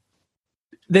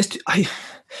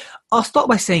I'll start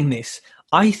by saying this.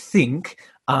 I think,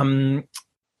 there's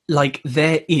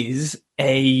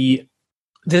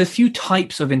a few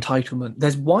types of entitlement.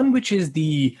 There's one which is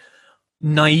the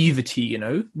naivety,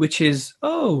 which is,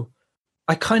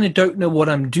 I kind of don't know what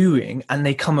I'm doing, and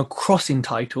they come across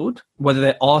entitled, whether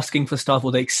they're asking for stuff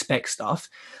or they expect stuff.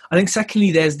 I think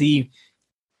secondly, there's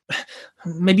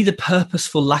maybe the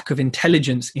purposeful lack of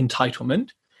intelligence entitlement.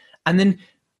 And then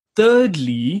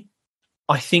thirdly,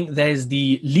 I think there's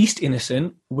the least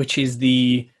innocent, which is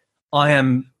I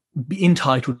am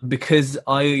entitled because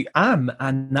I am,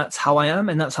 and that's how I am,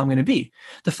 and that's how I'm going to be.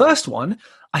 The first one,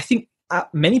 I think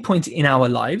at many points in our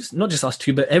lives, not just us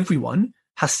two, but everyone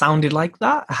has sounded like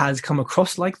that, has come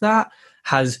across like that,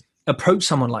 has approached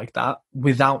someone like that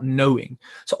without knowing.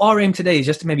 So our aim today is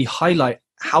just to maybe highlight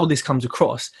how this comes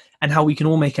across and how we can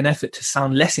all make an effort to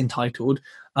sound less entitled,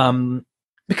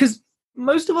 because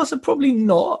most of us are probably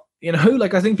not,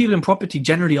 I think people in property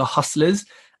generally are hustlers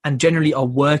and generally are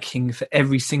working for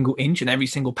every single inch and every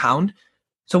single pound.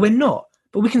 So we're not,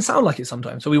 but we can sound like it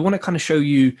sometimes. So we want to kind of show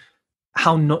you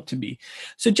how not to be.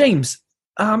 So James,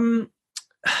 when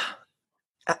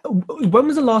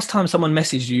was the last time someone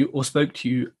messaged you or spoke to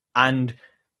you and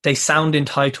they sound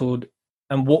entitled,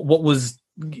 and what was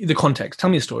the context? Tell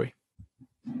me a story.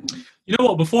 You know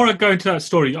what? Before I go into that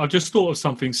story, I just thought of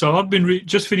something. So I've been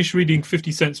just finished reading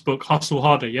 50 Cent's book, Hustle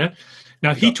Harder, yeah?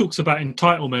 Now, he talks about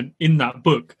entitlement in that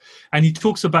book, and he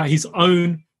talks about his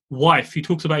own wife. He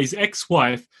talks about his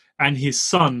ex-wife and his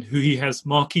son, who he has,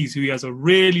 Marquise, who he has a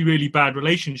really, really bad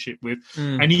relationship with.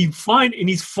 And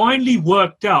he's finally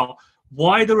worked out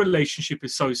why the relationship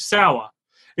is so sour.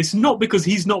 It's not because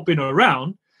he's not been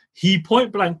around. He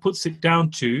point blank puts it down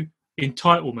to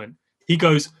entitlement. He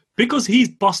goes, because he's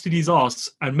busted his ass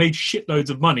and made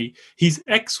shitloads of money, his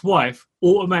ex-wife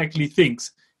automatically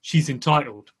thinks she's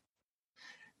entitled.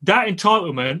 That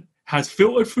entitlement has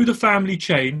filtered through the family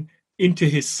chain into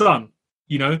his son,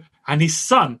 and his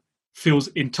son feels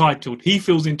entitled. He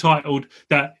feels entitled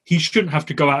that he shouldn't have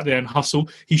to go out there and hustle.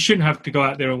 He shouldn't have to go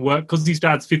out there and work because his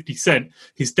dad's 50 Cent.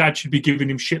 His dad should be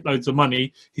giving him shitloads of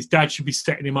money. His dad should be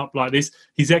setting him up like this.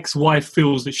 His ex-wife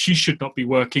feels that she should not be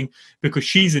working because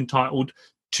she's entitled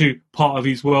to part of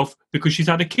his wealth because she's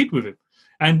had a kid with him.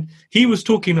 And he was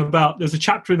talking about, there's a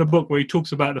chapter in the book where he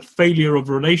talks about the failure of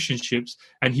relationships,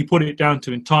 and he put it down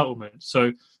to entitlement.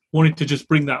 So wanted to just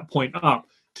bring that point up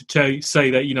to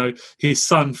say that, his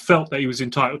son felt that he was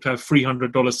entitled to have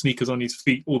 $300 sneakers on his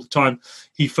feet all the time.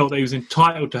 He felt that he was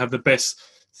entitled to have the best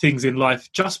things in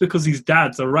life just because his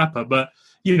dad's a rapper. But,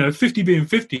 50 being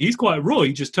 50, he's quite raw.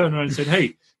 He just turned around and said,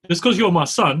 hey, just because you're my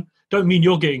son, don't mean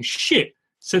you're getting shit.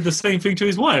 Said the same thing to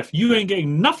his wife. You ain't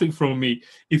getting nothing from me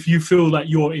if you feel that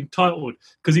you're entitled.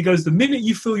 Because he goes, the minute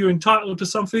you feel you're entitled to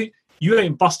something, you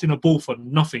ain't busting a ball for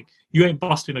nothing. You ain't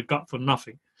busting a gut for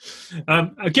nothing.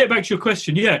 I get back to your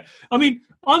question. Yeah. I mean,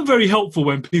 I'm very helpful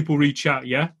when people reach out.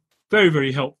 Yeah. Very,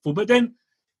 very helpful. But then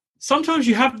sometimes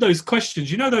you have those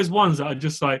questions, those ones that are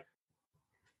just like,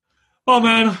 oh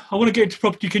man, I want to get into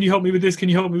property. Can you help me with this? Can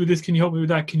you help me with this? Can you help me with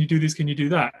that? Can you do this? Can you do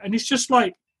that? And it's just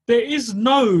like, there is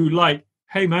no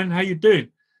hey man, how you doing?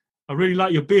 I really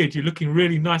like your beard. You're looking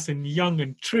really nice and young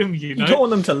and trim, You don't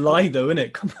want them to lie though,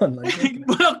 innit? Come on.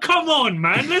 Well, come on,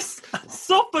 man. Let's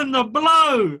soften the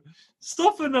blow.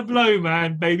 Soften the blow,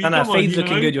 man, baby. And our fade's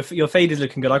looking good. Your fade is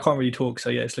looking good. I can't really talk,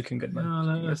 so yeah, it's looking good, man.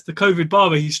 No, that's the COVID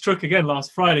barber. He struck again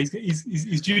last Friday.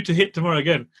 He's due to hit tomorrow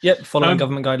again. Yep, following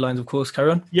government guidelines, of course. Carry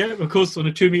on. Yeah, of course, on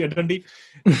a 2-meter Dundee.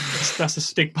 That's a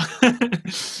stigma.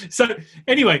 So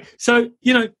anyway,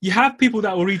 you have people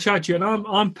that will reach out to you, and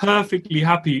I'm perfectly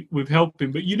happy with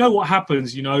helping. But you know what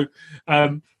happens, your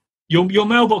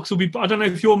mailbox will be, I don't know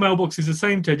if your mailbox is the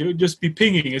same, Ted, it would just be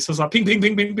pinging. It's just like ping, ping,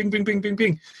 ping, ping, ping, ping, ping, ping,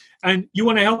 ping. And you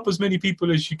want to help as many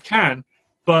people as you can,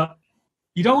 but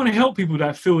you don't want to help people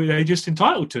that feel they're just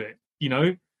entitled to it.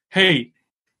 Hey,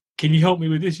 can you help me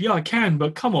with this? Yeah, I can,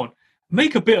 but come on,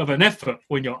 make a bit of an effort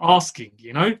when you're asking,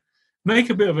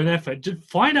 make a bit of an effort. Just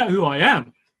find out who I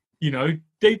am.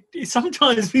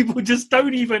 Sometimes people just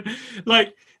don't even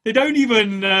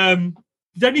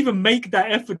don't even make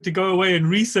that effort to go away and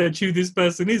research who this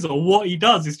person is or what he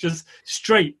does. It's just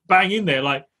straight bang in there.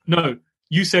 Like, no,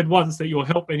 you said once that you'll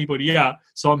help anybody out,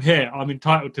 so I'm here. I'm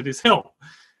entitled to this help.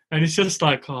 And it's just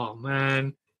like, oh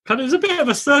man, kind of, it's a bit of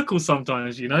a circle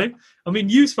sometimes, you know? I mean,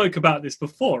 you spoke about this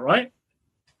before, right?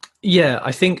 Yeah,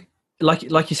 I think, like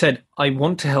you said, I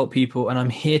want to help people and I'm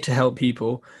here to help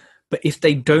people. But if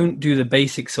they don't do the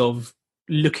basics of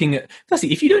looking at,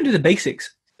 firstly, if you don't do the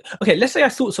basics, okay, let's say I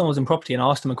thought someone was in property and I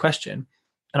asked them a question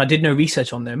and I did no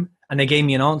research on them and they gave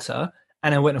me an answer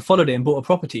and I went and followed it and bought a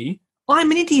property,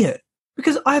 I'm an idiot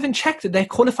because I haven't checked that they're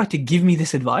qualified to give me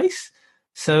this advice.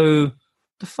 So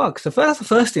the fuck? So that's the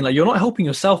first thing. Like, you're not helping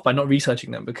yourself by not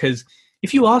researching them, because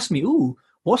if you ask me, ooh,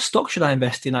 what stock should I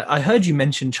invest in? I heard you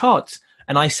mention charts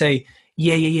and I say,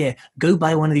 yeah, go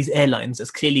buy one of these airlines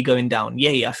that's clearly going down.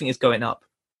 Yeah, I think it's going up.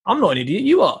 I'm not an idiot.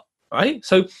 You are, right?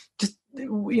 So just,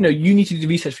 you know, you need to do the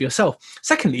research for yourself.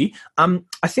 Secondly,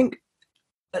 I think,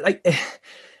 like,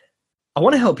 I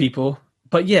want to help people,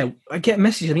 but yeah, I get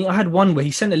messages. I mean, I had one where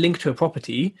he sent a link to a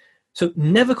property, so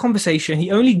never conversation.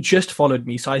 He only just followed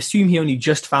me, so I assume he only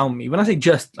just found me. When I say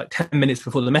just, like 10 minutes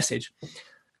before the message,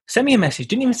 sent me a message,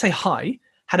 didn't even say hi,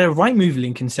 had a Rightmove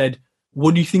link and said,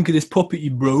 "What do you think of this property,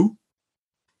 bro?"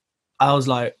 I was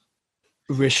like,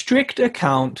 restrict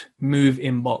account, move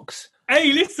inbox.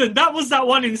 Hey, listen, that was that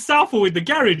one in Southall with the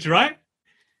garage, right?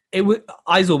 It was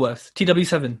Isleworth,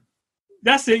 TW7.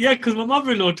 That's it, yeah, because my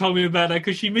mother-in-law told me about that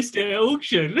because she missed it at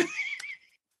auction.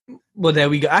 Well, there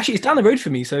we go. Actually, it's down the road for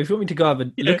me, so if you want me to go have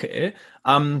a look at it.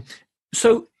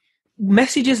 So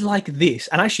messages like this,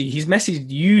 and actually he's messaged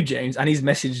you, James, and he's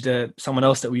messaged someone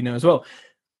else that we know as well.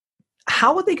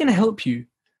 How are they going to help you?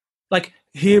 Like,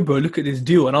 here, bro, look at this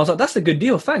deal. And I was like, that's a good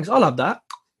deal. Thanks. I'll have that.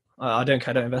 I don't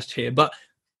care. I don't invest here. But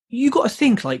you got to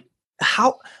think, like,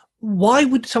 why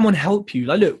would someone help you?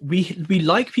 Like, look, we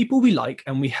like people we like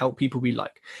and we help people we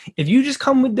like. If you just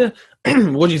come with the,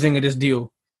 what do you think of this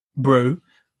deal, bro?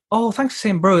 Oh, thanks for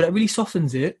saying bro. That really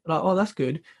softens it. Like, oh, that's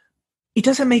good. It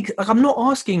doesn't make, like, I'm not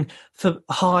asking for,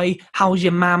 hi, how's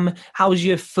your mam? How's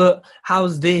your foot?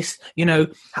 How's this? You know,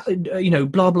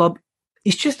 blah, blah.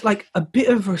 It's just like a bit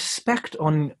of respect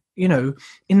on, you know,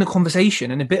 in the conversation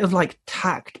and a bit of like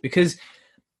tact, because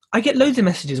I get loads of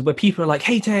messages where people are like,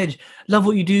 "Hey, Tej, love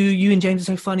what you do. You and James are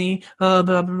so funny. Blah,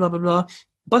 blah, blah, blah, blah."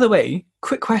 By the way,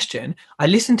 quick question. I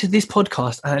listened to this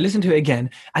podcast and I listened to it again,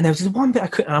 and there was this one bit I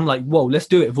couldn't, and I'm like, whoa, let's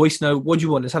do it. Voice note. What do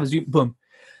you want? Let's have a Zoom. Boom.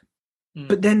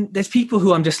 But then there's people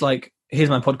who I'm just like, here's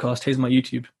my podcast. Here's my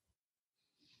YouTube.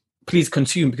 Please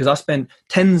consume, because I spent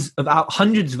hundreds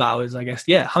of hours, I guess.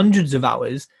 Yeah, hundreds of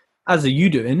hours, as are you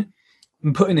doing,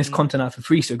 and putting this content out for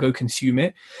free. So go consume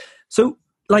it. So,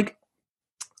 like,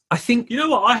 I think, you know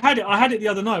what, I had it the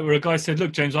other night where a guy said,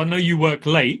 "Look, James, I know you work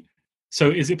late,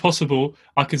 so is it possible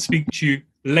I can speak to you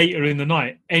later in the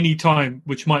night, any time,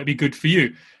 which might be good for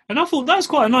you?" And I thought that's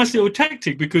quite a nice little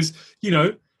tactic, because, you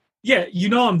know, yeah, you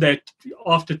know, I'm there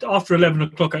after 11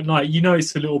 o'clock at night. You know,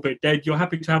 it's a little bit dead. You're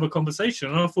happy to have a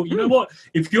conversation. And I thought, you know what?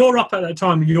 If you're up at that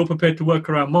time and you're prepared to work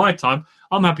around my time,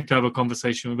 I'm happy to have a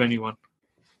conversation with anyone.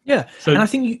 Yeah. So, and I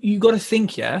think you got to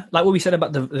think, yeah, like what we said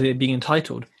about the being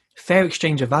entitled, fair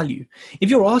exchange of value.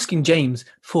 If you're asking James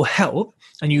for help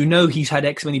and you know he's had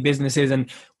X many businesses and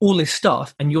all this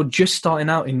stuff, and you're just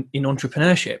starting out in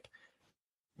entrepreneurship,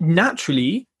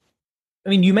 naturally, I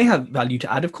mean, you may have value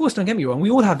to add. Of course, don't get me wrong. We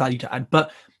all have value to add.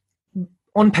 But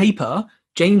on paper,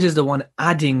 James is the one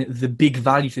adding the big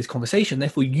value to this conversation.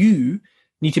 Therefore, you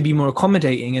need to be more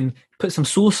accommodating and put some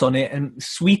sauce on it and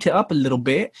sweet it up a little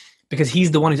bit, because he's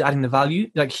the one who's adding the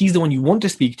value. Like, he's the one you want to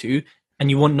speak to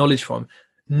and you want knowledge from,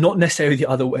 not necessarily the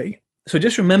other way. So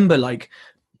just remember, like,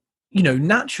 you know,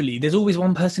 naturally, there's always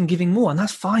one person giving more, and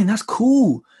that's fine. That's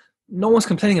cool. No one's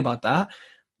complaining about that.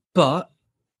 But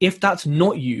if that's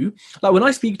not you, like when I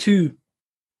speak to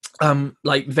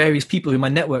like various people in my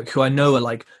network who I know are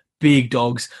like big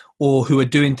dogs, or who are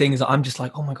doing things that I'm just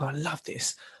like, oh my God, I love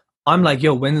this. I'm like,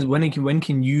 yo, when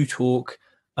can you talk?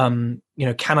 You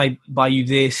know, can I buy you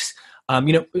this?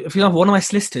 You know, for example, one of my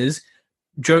solicitors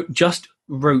just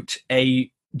wrote a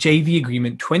JV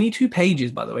agreement, 22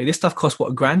 pages, by the way. This stuff costs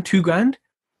what, $1,000, $2,000?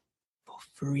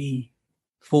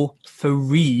 For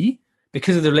free,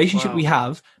 because of the relationship we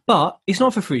have. But it's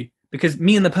not for free, because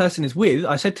me and the person is with,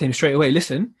 I said to him straight away,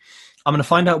 listen, I'm going to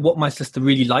find out what my solicitor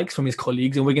really likes from his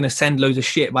colleagues, and we're going to send loads of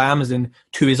shit by Amazon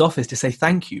to his office to say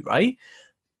thank you, right?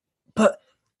 But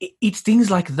it's things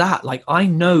like that. Like, I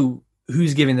know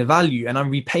who's giving the value, and I'm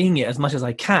repaying it as much as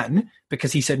I can,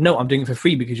 because he said, no, I'm doing it for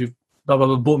free because you've blah, blah,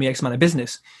 blah, bought me X amount of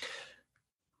business.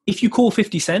 If you call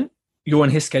 50 Cent, you're on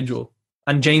his schedule.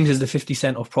 And James is the 50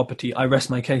 Cent of property. I rest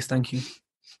my case. Thank you.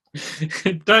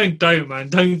 Don't, man.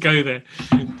 Don't go there.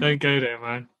 Don't go there,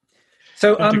 man.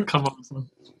 So, come up with some.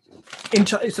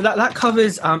 So that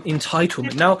covers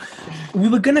entitlement. Now, we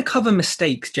were going to cover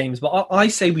mistakes, James, but I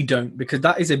say we don't, because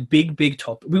that is a big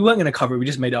topic. We weren't going to cover it. We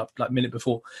just made up like a minute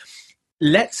before.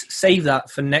 Let's save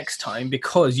that for next time,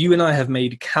 because you and I have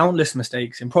made countless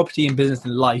mistakes in property, in business,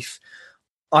 and life.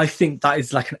 I think that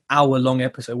is like an hour-long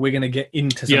episode. We're going to get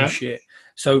into some shit.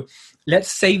 So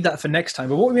let's save that for next time.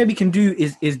 But what we maybe can do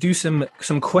is do some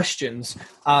questions.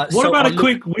 What about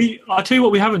I'll tell you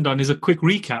what we haven't done is a quick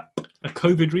recap, a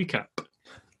COVID recap.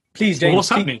 Please, James. What's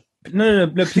happening? No,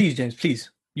 please, James, please.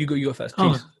 You go first,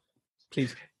 please.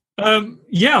 Please.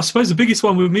 I suppose the biggest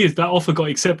one with me is that offer got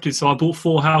accepted. So I bought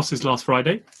 4 houses last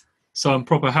Friday. So I'm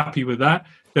proper happy with that.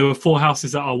 There were 4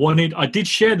 houses that I wanted. I did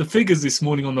share the figures this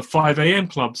morning on the 5 a.m.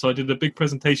 club. So I did a big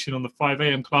presentation on the 5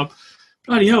 a.m. club.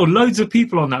 Bloody hell, loads of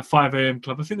people on that 5 a.m.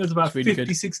 club. I think there's about really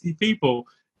 50, 60 people.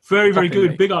 Very, very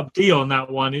good. Mate. Big up D on that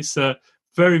one. It's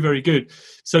very, very good.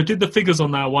 So did the figures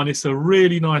on that one. It's a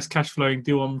really nice cash flowing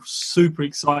deal. I'm super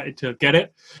excited to get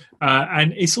it.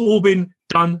 And it's all been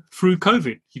done through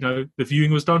COVID. You know, the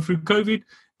viewing was done through COVID.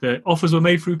 The offers were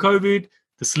made through COVID.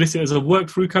 The solicitors have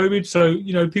worked through COVID. So,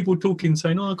 you know, people talking,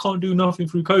 saying, I can't do nothing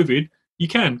through COVID. You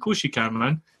can. Of course you can,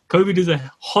 man. COVID is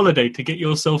a holiday to get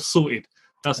yourself sorted.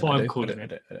 That's what I'm calling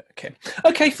it.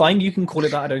 Okay, fine. You can call it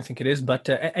that. I don't think it is. But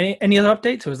any other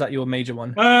updates, or is that your major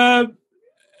one?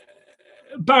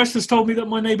 Barristers told me that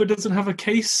my neighbour doesn't have a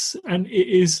case and it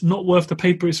is not worth the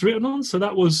paper it's written on. So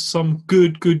that was some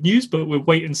good news, but we'll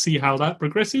wait and see how that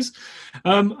progresses.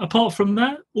 Apart from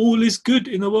that, all is good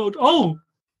in the world. Oh,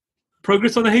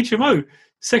 progress on the HMO.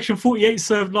 Section 48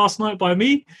 served last night by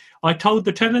me. I told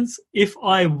the tenants, if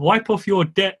I wipe off your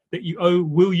debt that you owe,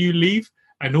 will you leave?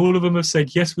 And all of them have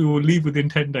said, yes, we will leave within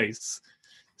 10 days.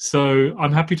 So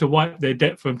I'm happy to wipe their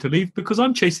debt for them to leave, because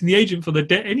I'm chasing the agent for the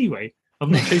debt anyway.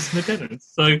 I'm not chasing the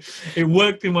tenants. So it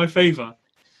worked in my favour.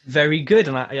 Very good.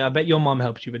 And I bet your mum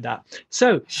helped you with that.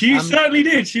 So she certainly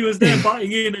did. She was there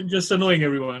butting in and just annoying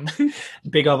everyone.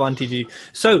 Big up, Auntie G.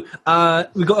 So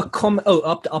we got a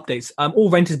updates.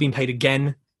 All rent has been paid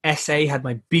again. SA had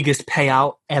my biggest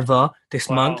payout ever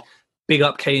this month. Big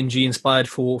up K&G Inspired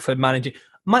for managing.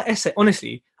 My SA,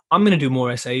 honestly, I'm going to do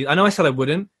more SAs. I know I said I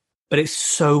wouldn't, but it's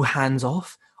so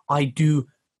hands-off. I do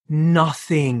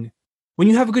nothing. When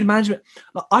you have a good management,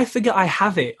 I forget I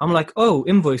have it. I'm like, oh,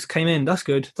 invoice came in. That's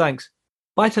good. Thanks.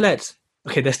 Buy-to-lets.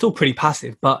 Okay, they're still pretty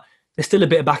passive, but there's still a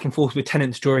bit of back and forth with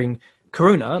tenants during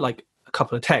Corona, like a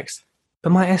couple of texts.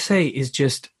 But my SA is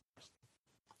just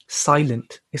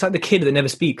silent. It's like the kid that never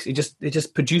speaks. It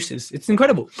just produces. It's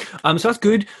incredible. So that's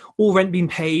good. All rent being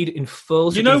paid in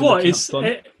full. You know what?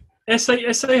 SA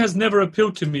has never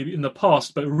appealed to me in the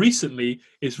past, but recently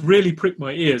it's really pricked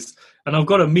my ears. And I've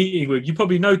got a meeting with, you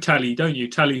probably know Tally, don't you?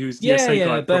 Tally, who's the SA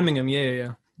guy. Birmingham.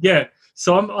 Yeah.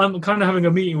 So I'm kind of having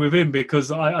a meeting with him,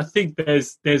 because I think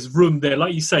there's room there.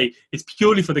 Like you say, it's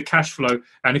purely for the cash flow.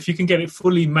 And if you can get it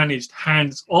fully managed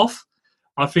hands off,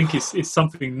 I think it's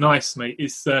something nice, mate.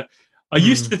 I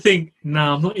used to think,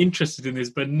 I'm not interested in this.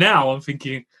 But now I'm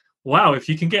thinking, wow, if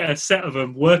you can get a set of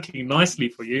them working nicely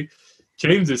for you,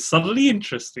 James is suddenly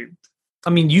interested.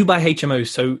 I mean, you buy HMOs,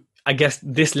 so I guess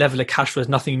this level of cash flow is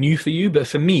nothing new for you. But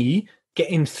for me,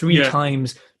 getting 2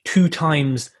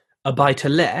 times a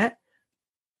buy-to-let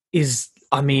is,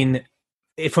 I mean,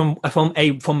 from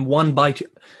one buy to,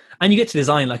 and you get to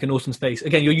design like an awesome space.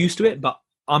 Again, you're used to it, but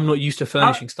I'm not used to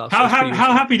furnishing stuff. How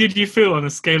happy did you feel on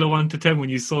a scale of 1 to 10 when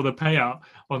you saw the payout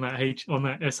on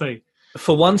that SA?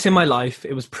 For once in my life,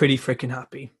 it was pretty freaking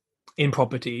happy in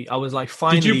property. I was like,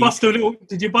 finally. Did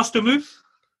you bust a move?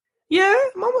 Yeah,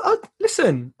 Mom.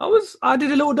 Listen, I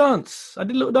did a little dance. A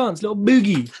little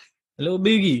boogie.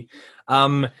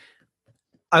 And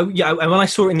when I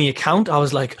saw it in the account, I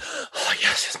was like, oh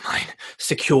yes, it's mine,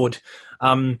 secured.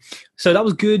 So that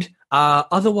was good.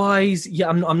 Otherwise,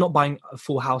 I'm not buying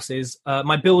 4 houses.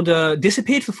 My builder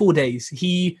disappeared for 4 days.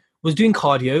 He was doing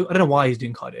cardio. I don't know why he's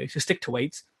doing cardio. So stick to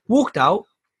weights. Walked out.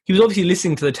 He was obviously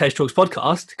listening to the Tej Talks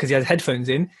podcast because he had headphones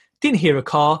in. Didn't hear a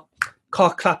car.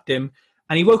 Car clapped him.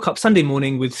 And he woke up Sunday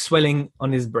morning with swelling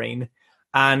on his brain.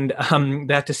 And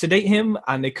they had to sedate him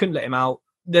and they couldn't let him out.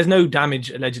 There's no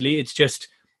damage, allegedly. It's just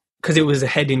because it was a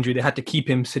head injury. They had to keep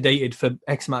him sedated for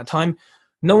X amount of time.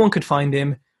 No one could find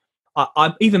him.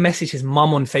 I even messaged his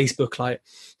mum on Facebook, like,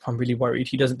 I'm really worried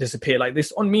he doesn't disappear like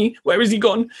this on me. Where is he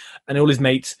gone? And all his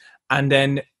mates. And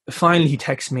then finally he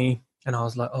texts me and I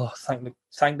was like, oh,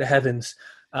 thank the heavens.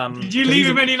 Did you leave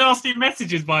him any nasty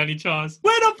messages by any chance?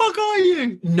 Where the fuck are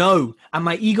you? No. And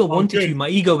my ego wanted to. My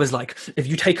ego was like, if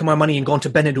you taken my money and gone to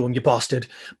Benidorm, you bastard.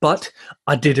 But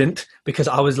I didn't, because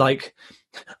I was like,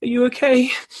 are you okay?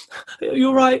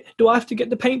 You're right. Do I have to get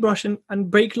the paintbrush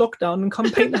and break lockdown and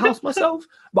come paint the house myself?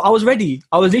 But I was ready.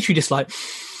 I was literally just like,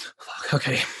 fuck,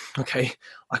 okay.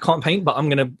 I can't paint, but I'm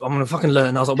gonna fucking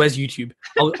learn. I was like, where's YouTube?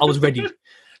 I was ready.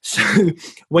 So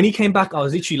when he came back, I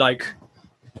was literally like,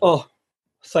 oh,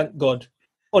 thank God.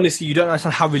 Honestly, you don't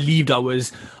understand how relieved I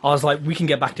was. I was like, we can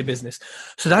get back to business.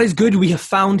 So that is good. We have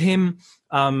found him.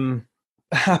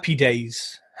 Happy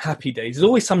days. There's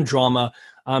always some drama.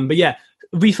 But yeah,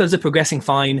 refurbs are progressing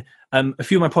fine. A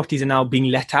few of my properties are now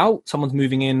being let out. Someone's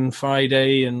moving in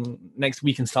Friday and next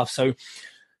week and stuff. So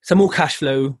some more cash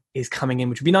flow is coming in,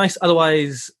 which would be nice.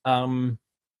 Otherwise, I'm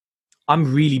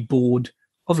really bored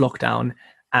of lockdown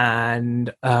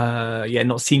and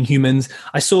not seeing humans.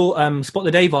 I saw Spot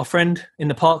the Dave, our friend, in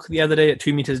the park the other day at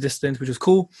 2 meters distance, which was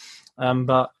cool.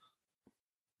 But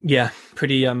yeah,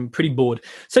 pretty bored.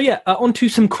 So yeah, on to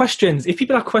some questions. If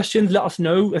people have questions, let us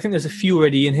know. I think there's a few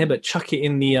already in here, but chuck it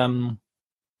in the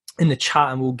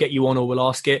chat and we'll get you on, or we'll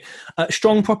ask it.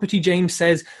 Strong Property James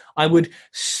says, I would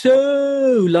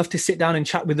so love to sit down and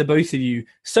chat with the both of you.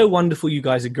 So wonderful. You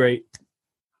guys are great.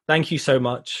 Thank you so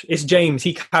much. It's James.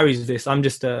 He carries this. I'm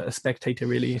just a spectator,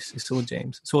 really. It's all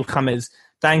James. It's all Kamez.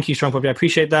 Thank you, Strong Property. I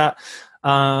appreciate that.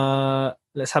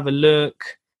 Let's have a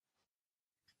look.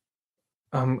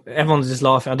 Everyone's just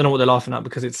laughing. I don't know what they're laughing at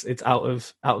because it's out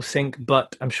of sync,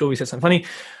 but I'm sure we said something funny.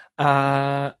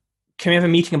 Can we have a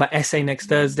meeting about SA next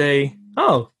Thursday?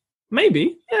 Oh,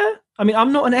 maybe. Yeah. I mean,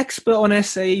 I'm not an expert on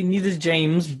SA, neither is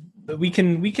James, but we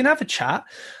can have a chat.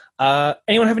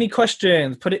 Anyone have any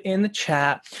questions? Put it in the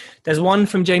chat. There's one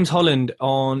from James Holland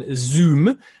on Zoom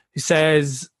who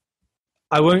says,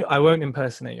 I won't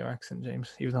impersonate your accent,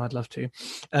 James, even though I'd love to.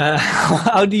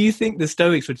 How do you think the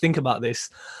Stoics would think about this?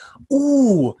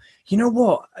 Ooh, you know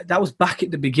what? That was back at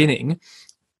the beginning.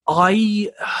 I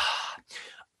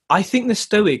think the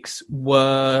Stoics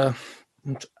were...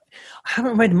 I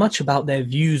haven't read much about their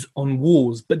views on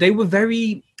wars, but they were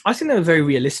very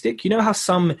realistic. You know how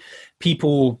some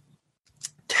people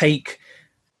take...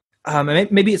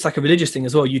 maybe it's like a religious thing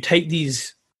as well. You take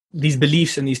these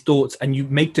beliefs and these thoughts and you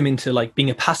make them into like being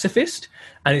a pacifist.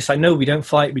 And it's like, no, we don't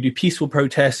fight. We do peaceful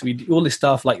protests. We do all this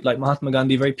stuff like Mahatma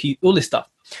Gandhi, all this stuff.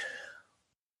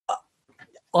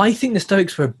 I think the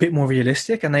Stoics were a bit more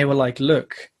realistic, and they were like,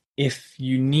 look, if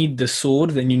you need the sword,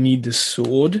 then you need the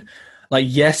sword. Like,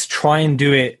 yes, try and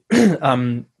do it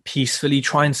peacefully,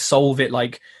 try and solve it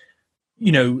like,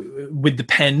 with the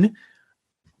pen.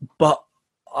 But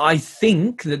I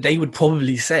think that they would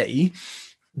probably say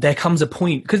there comes a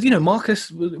point, because,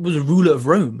 Marcus was a ruler of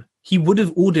Rome. He would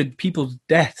have ordered people's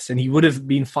deaths and he would have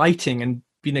been fighting and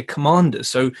been a commander.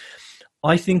 So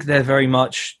I think they're very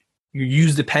much, you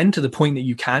use the pen to the point that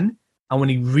you can. And when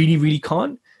you really, really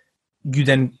can't, you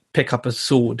then pick up a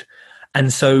sword.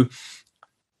 And so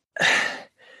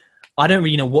I don't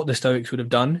really know what the Stoics would have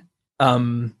done.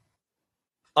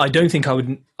 I don't think I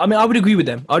would agree with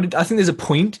them. I think there's a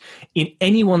point in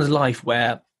anyone's life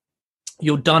where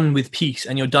you're done with peace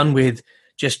and you're done with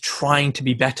just trying to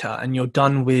be better and you're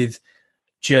done with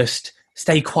just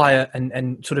stay quiet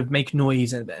and sort of make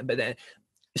noise. But then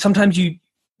sometimes you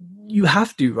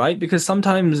have to, right? Because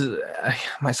sometimes, I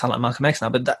might sound like Malcolm X now,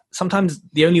 but sometimes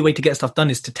the only way to get stuff done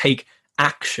is to take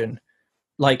action,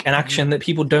 like an action that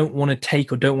people don't want to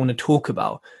take or don't want to talk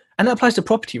about. And that applies to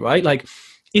property, right? Like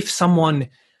if someone,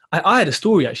 I had a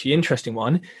story, actually, interesting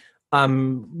one.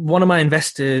 One of my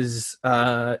investors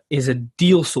is a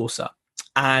deal sourcer,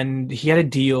 and he had a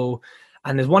deal,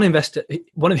 and there's one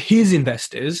of his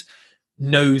investors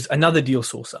knows another deal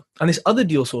sourcer, and this other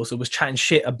deal sourcer was chatting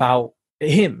shit about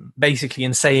him, basically,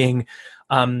 and saying,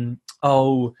 I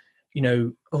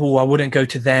wouldn't go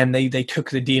to them, they took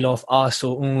the deal off us,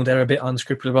 or they're a bit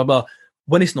unscrupulous, blah blah.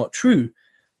 When it's not true,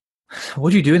 what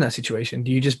do you do in that situation?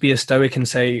 Do you just be a Stoic and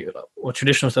say, or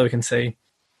traditional Stoic and say,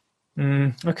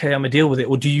 okay, I'm gonna deal with it,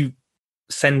 or do you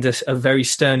send us a very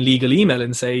stern legal email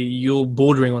and say, you're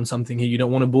bordering on something here you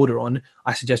don't want to border on,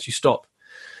 I suggest you stop?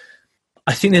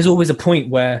 I think there's always a point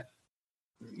where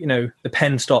the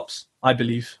pen stops, I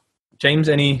believe. James,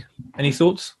 any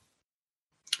thoughts?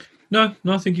 No,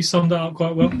 I think you summed that up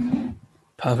quite well.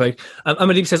 Perfect.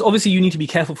 Amadip says, obviously you need to be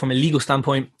careful from a legal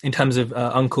standpoint in terms of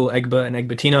Uncle Egbert and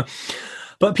Egbertina,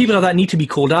 but people like that need to be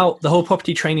called out. The whole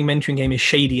property training mentoring game is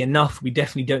shady enough. We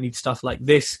definitely don't need stuff like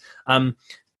this.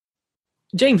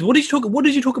 James, what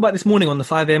did you talk about this morning on the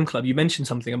 5 a.m. club? You mentioned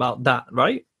something about that,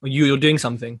 right? Or you're doing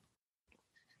something.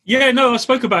 Yeah, no, I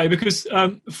spoke about it because,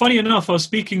 funny enough, I was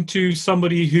speaking to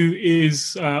somebody who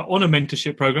is on a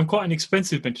mentorship program, quite an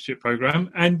expensive mentorship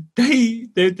program, and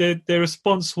their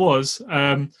response was,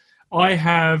 I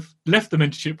have left the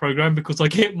mentorship program because I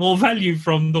get more value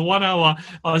from the 1 hour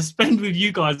I spend with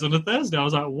you guys on a Thursday. I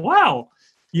was like, wow,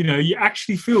 you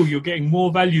actually feel you're getting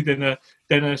more value than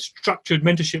a structured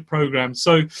mentorship program.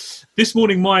 So this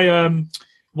morning,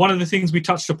 one of the things we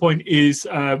touched upon is,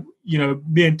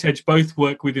 me and Tej both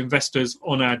work with investors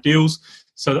on our deals.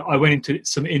 So I went into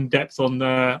some in-depth on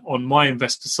my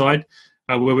investor side,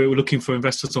 where we were looking for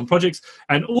investors on projects.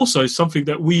 And also something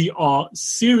that we are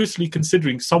seriously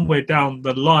considering somewhere down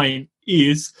the line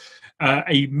is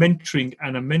a mentoring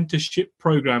and a mentorship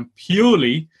program,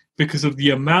 purely because of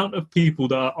the amount of people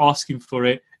that are asking for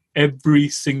it. Every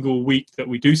single week that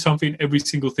we do something,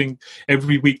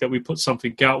 every week that we put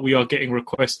something out, we are getting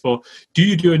requests for, do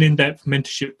you do an in-depth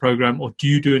mentorship program, or do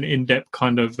you do an in-depth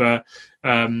kind of a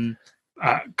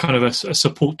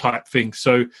support type thing?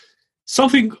 So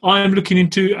something I am looking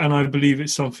into, and I believe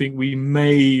it's something we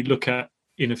may look at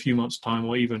in a few months' time,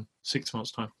 or even 6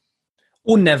 months' time.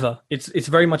 Or never. It's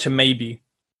very much a maybe.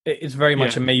 It's very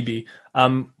much a maybe.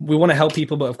 We want to help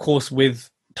people, but of course with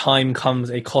time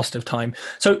comes a cost of time.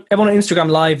 So everyone on Instagram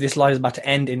Live, this live is about to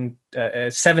end in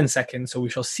 7 seconds. So we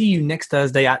shall see you next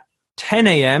Thursday at 10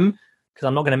 a.m. because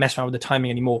I'm not going to mess around with the timing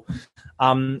anymore.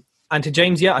 And to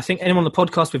James, I think anyone on the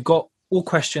podcast, we've got all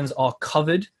questions are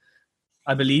covered,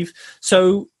 I believe.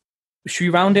 So should we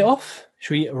round it off?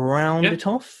 It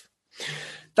off?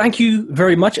 Thank you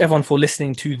very much, everyone, for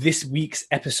listening to this week's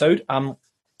episode.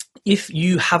 If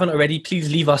you haven't already,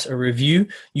 please leave us a review.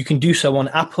 You can do so on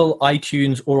Apple,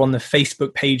 iTunes, or on the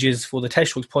Facebook pages for the Tej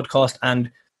Talks podcast.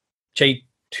 And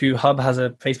J2 Hub has a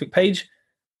Facebook page.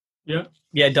 Yeah,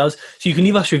 it does. So you can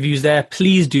leave us reviews there.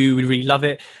 Please do. We'd really love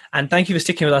it. And thank you for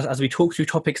sticking with us as we talk through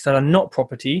topics that are not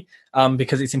property,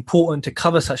 because it's important to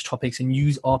cover such topics and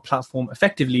use our platform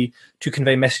effectively to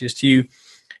convey messages to you.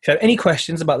 If you have any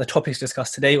questions about the topics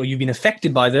discussed today, or you've been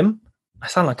affected by them, I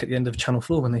sound like at the end of Channel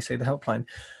 4 when they say the helpline,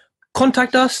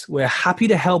 contact us. We're happy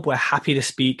to help. We're happy to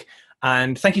speak.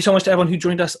 And thank you so much to everyone who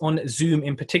joined us on Zoom,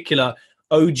 in particular.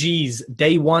 OGs,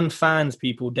 day one fans,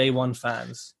 people, day one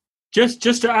fans. Just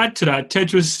to add to that,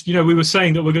 Tej was, we were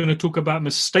saying that we're going to talk about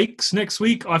mistakes next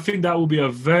week. I think that will be a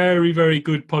very, very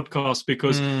good podcast,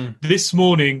 because this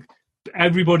morning,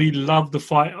 everybody loved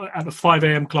at the 5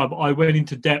 a.m. club. I went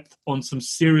into depth on some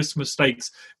serious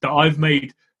mistakes that I've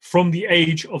made from the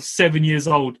age of 7 years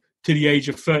old to the age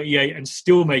of 38 and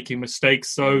still making mistakes.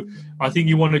 So I think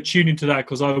you want to tune into that,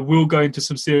 because I will go into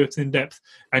some serious in-depth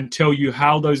and tell you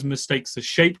how those mistakes have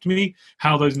shaped me,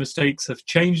 how those mistakes have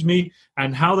changed me,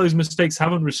 and how those mistakes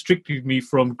haven't restricted me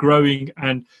from growing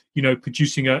and,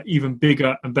 producing an even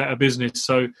bigger and better business.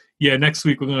 So next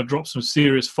week we're going to drop some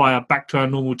serious fire back to our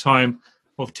normal time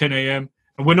of 10 a.m.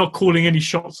 And we're not calling any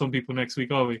shots on people next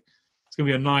week, are we? It's going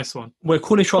to be a nice one. We're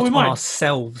calling shots on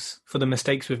ourselves for the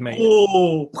mistakes we've made.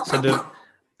 Oh. So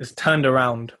it's turned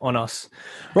around on us.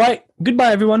 Right.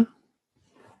 Goodbye, everyone.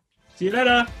 See you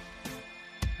later.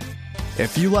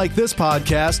 If you like this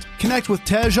podcast, connect with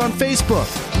Tej on Facebook,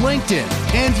 LinkedIn,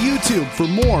 and YouTube for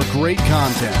more great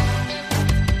content.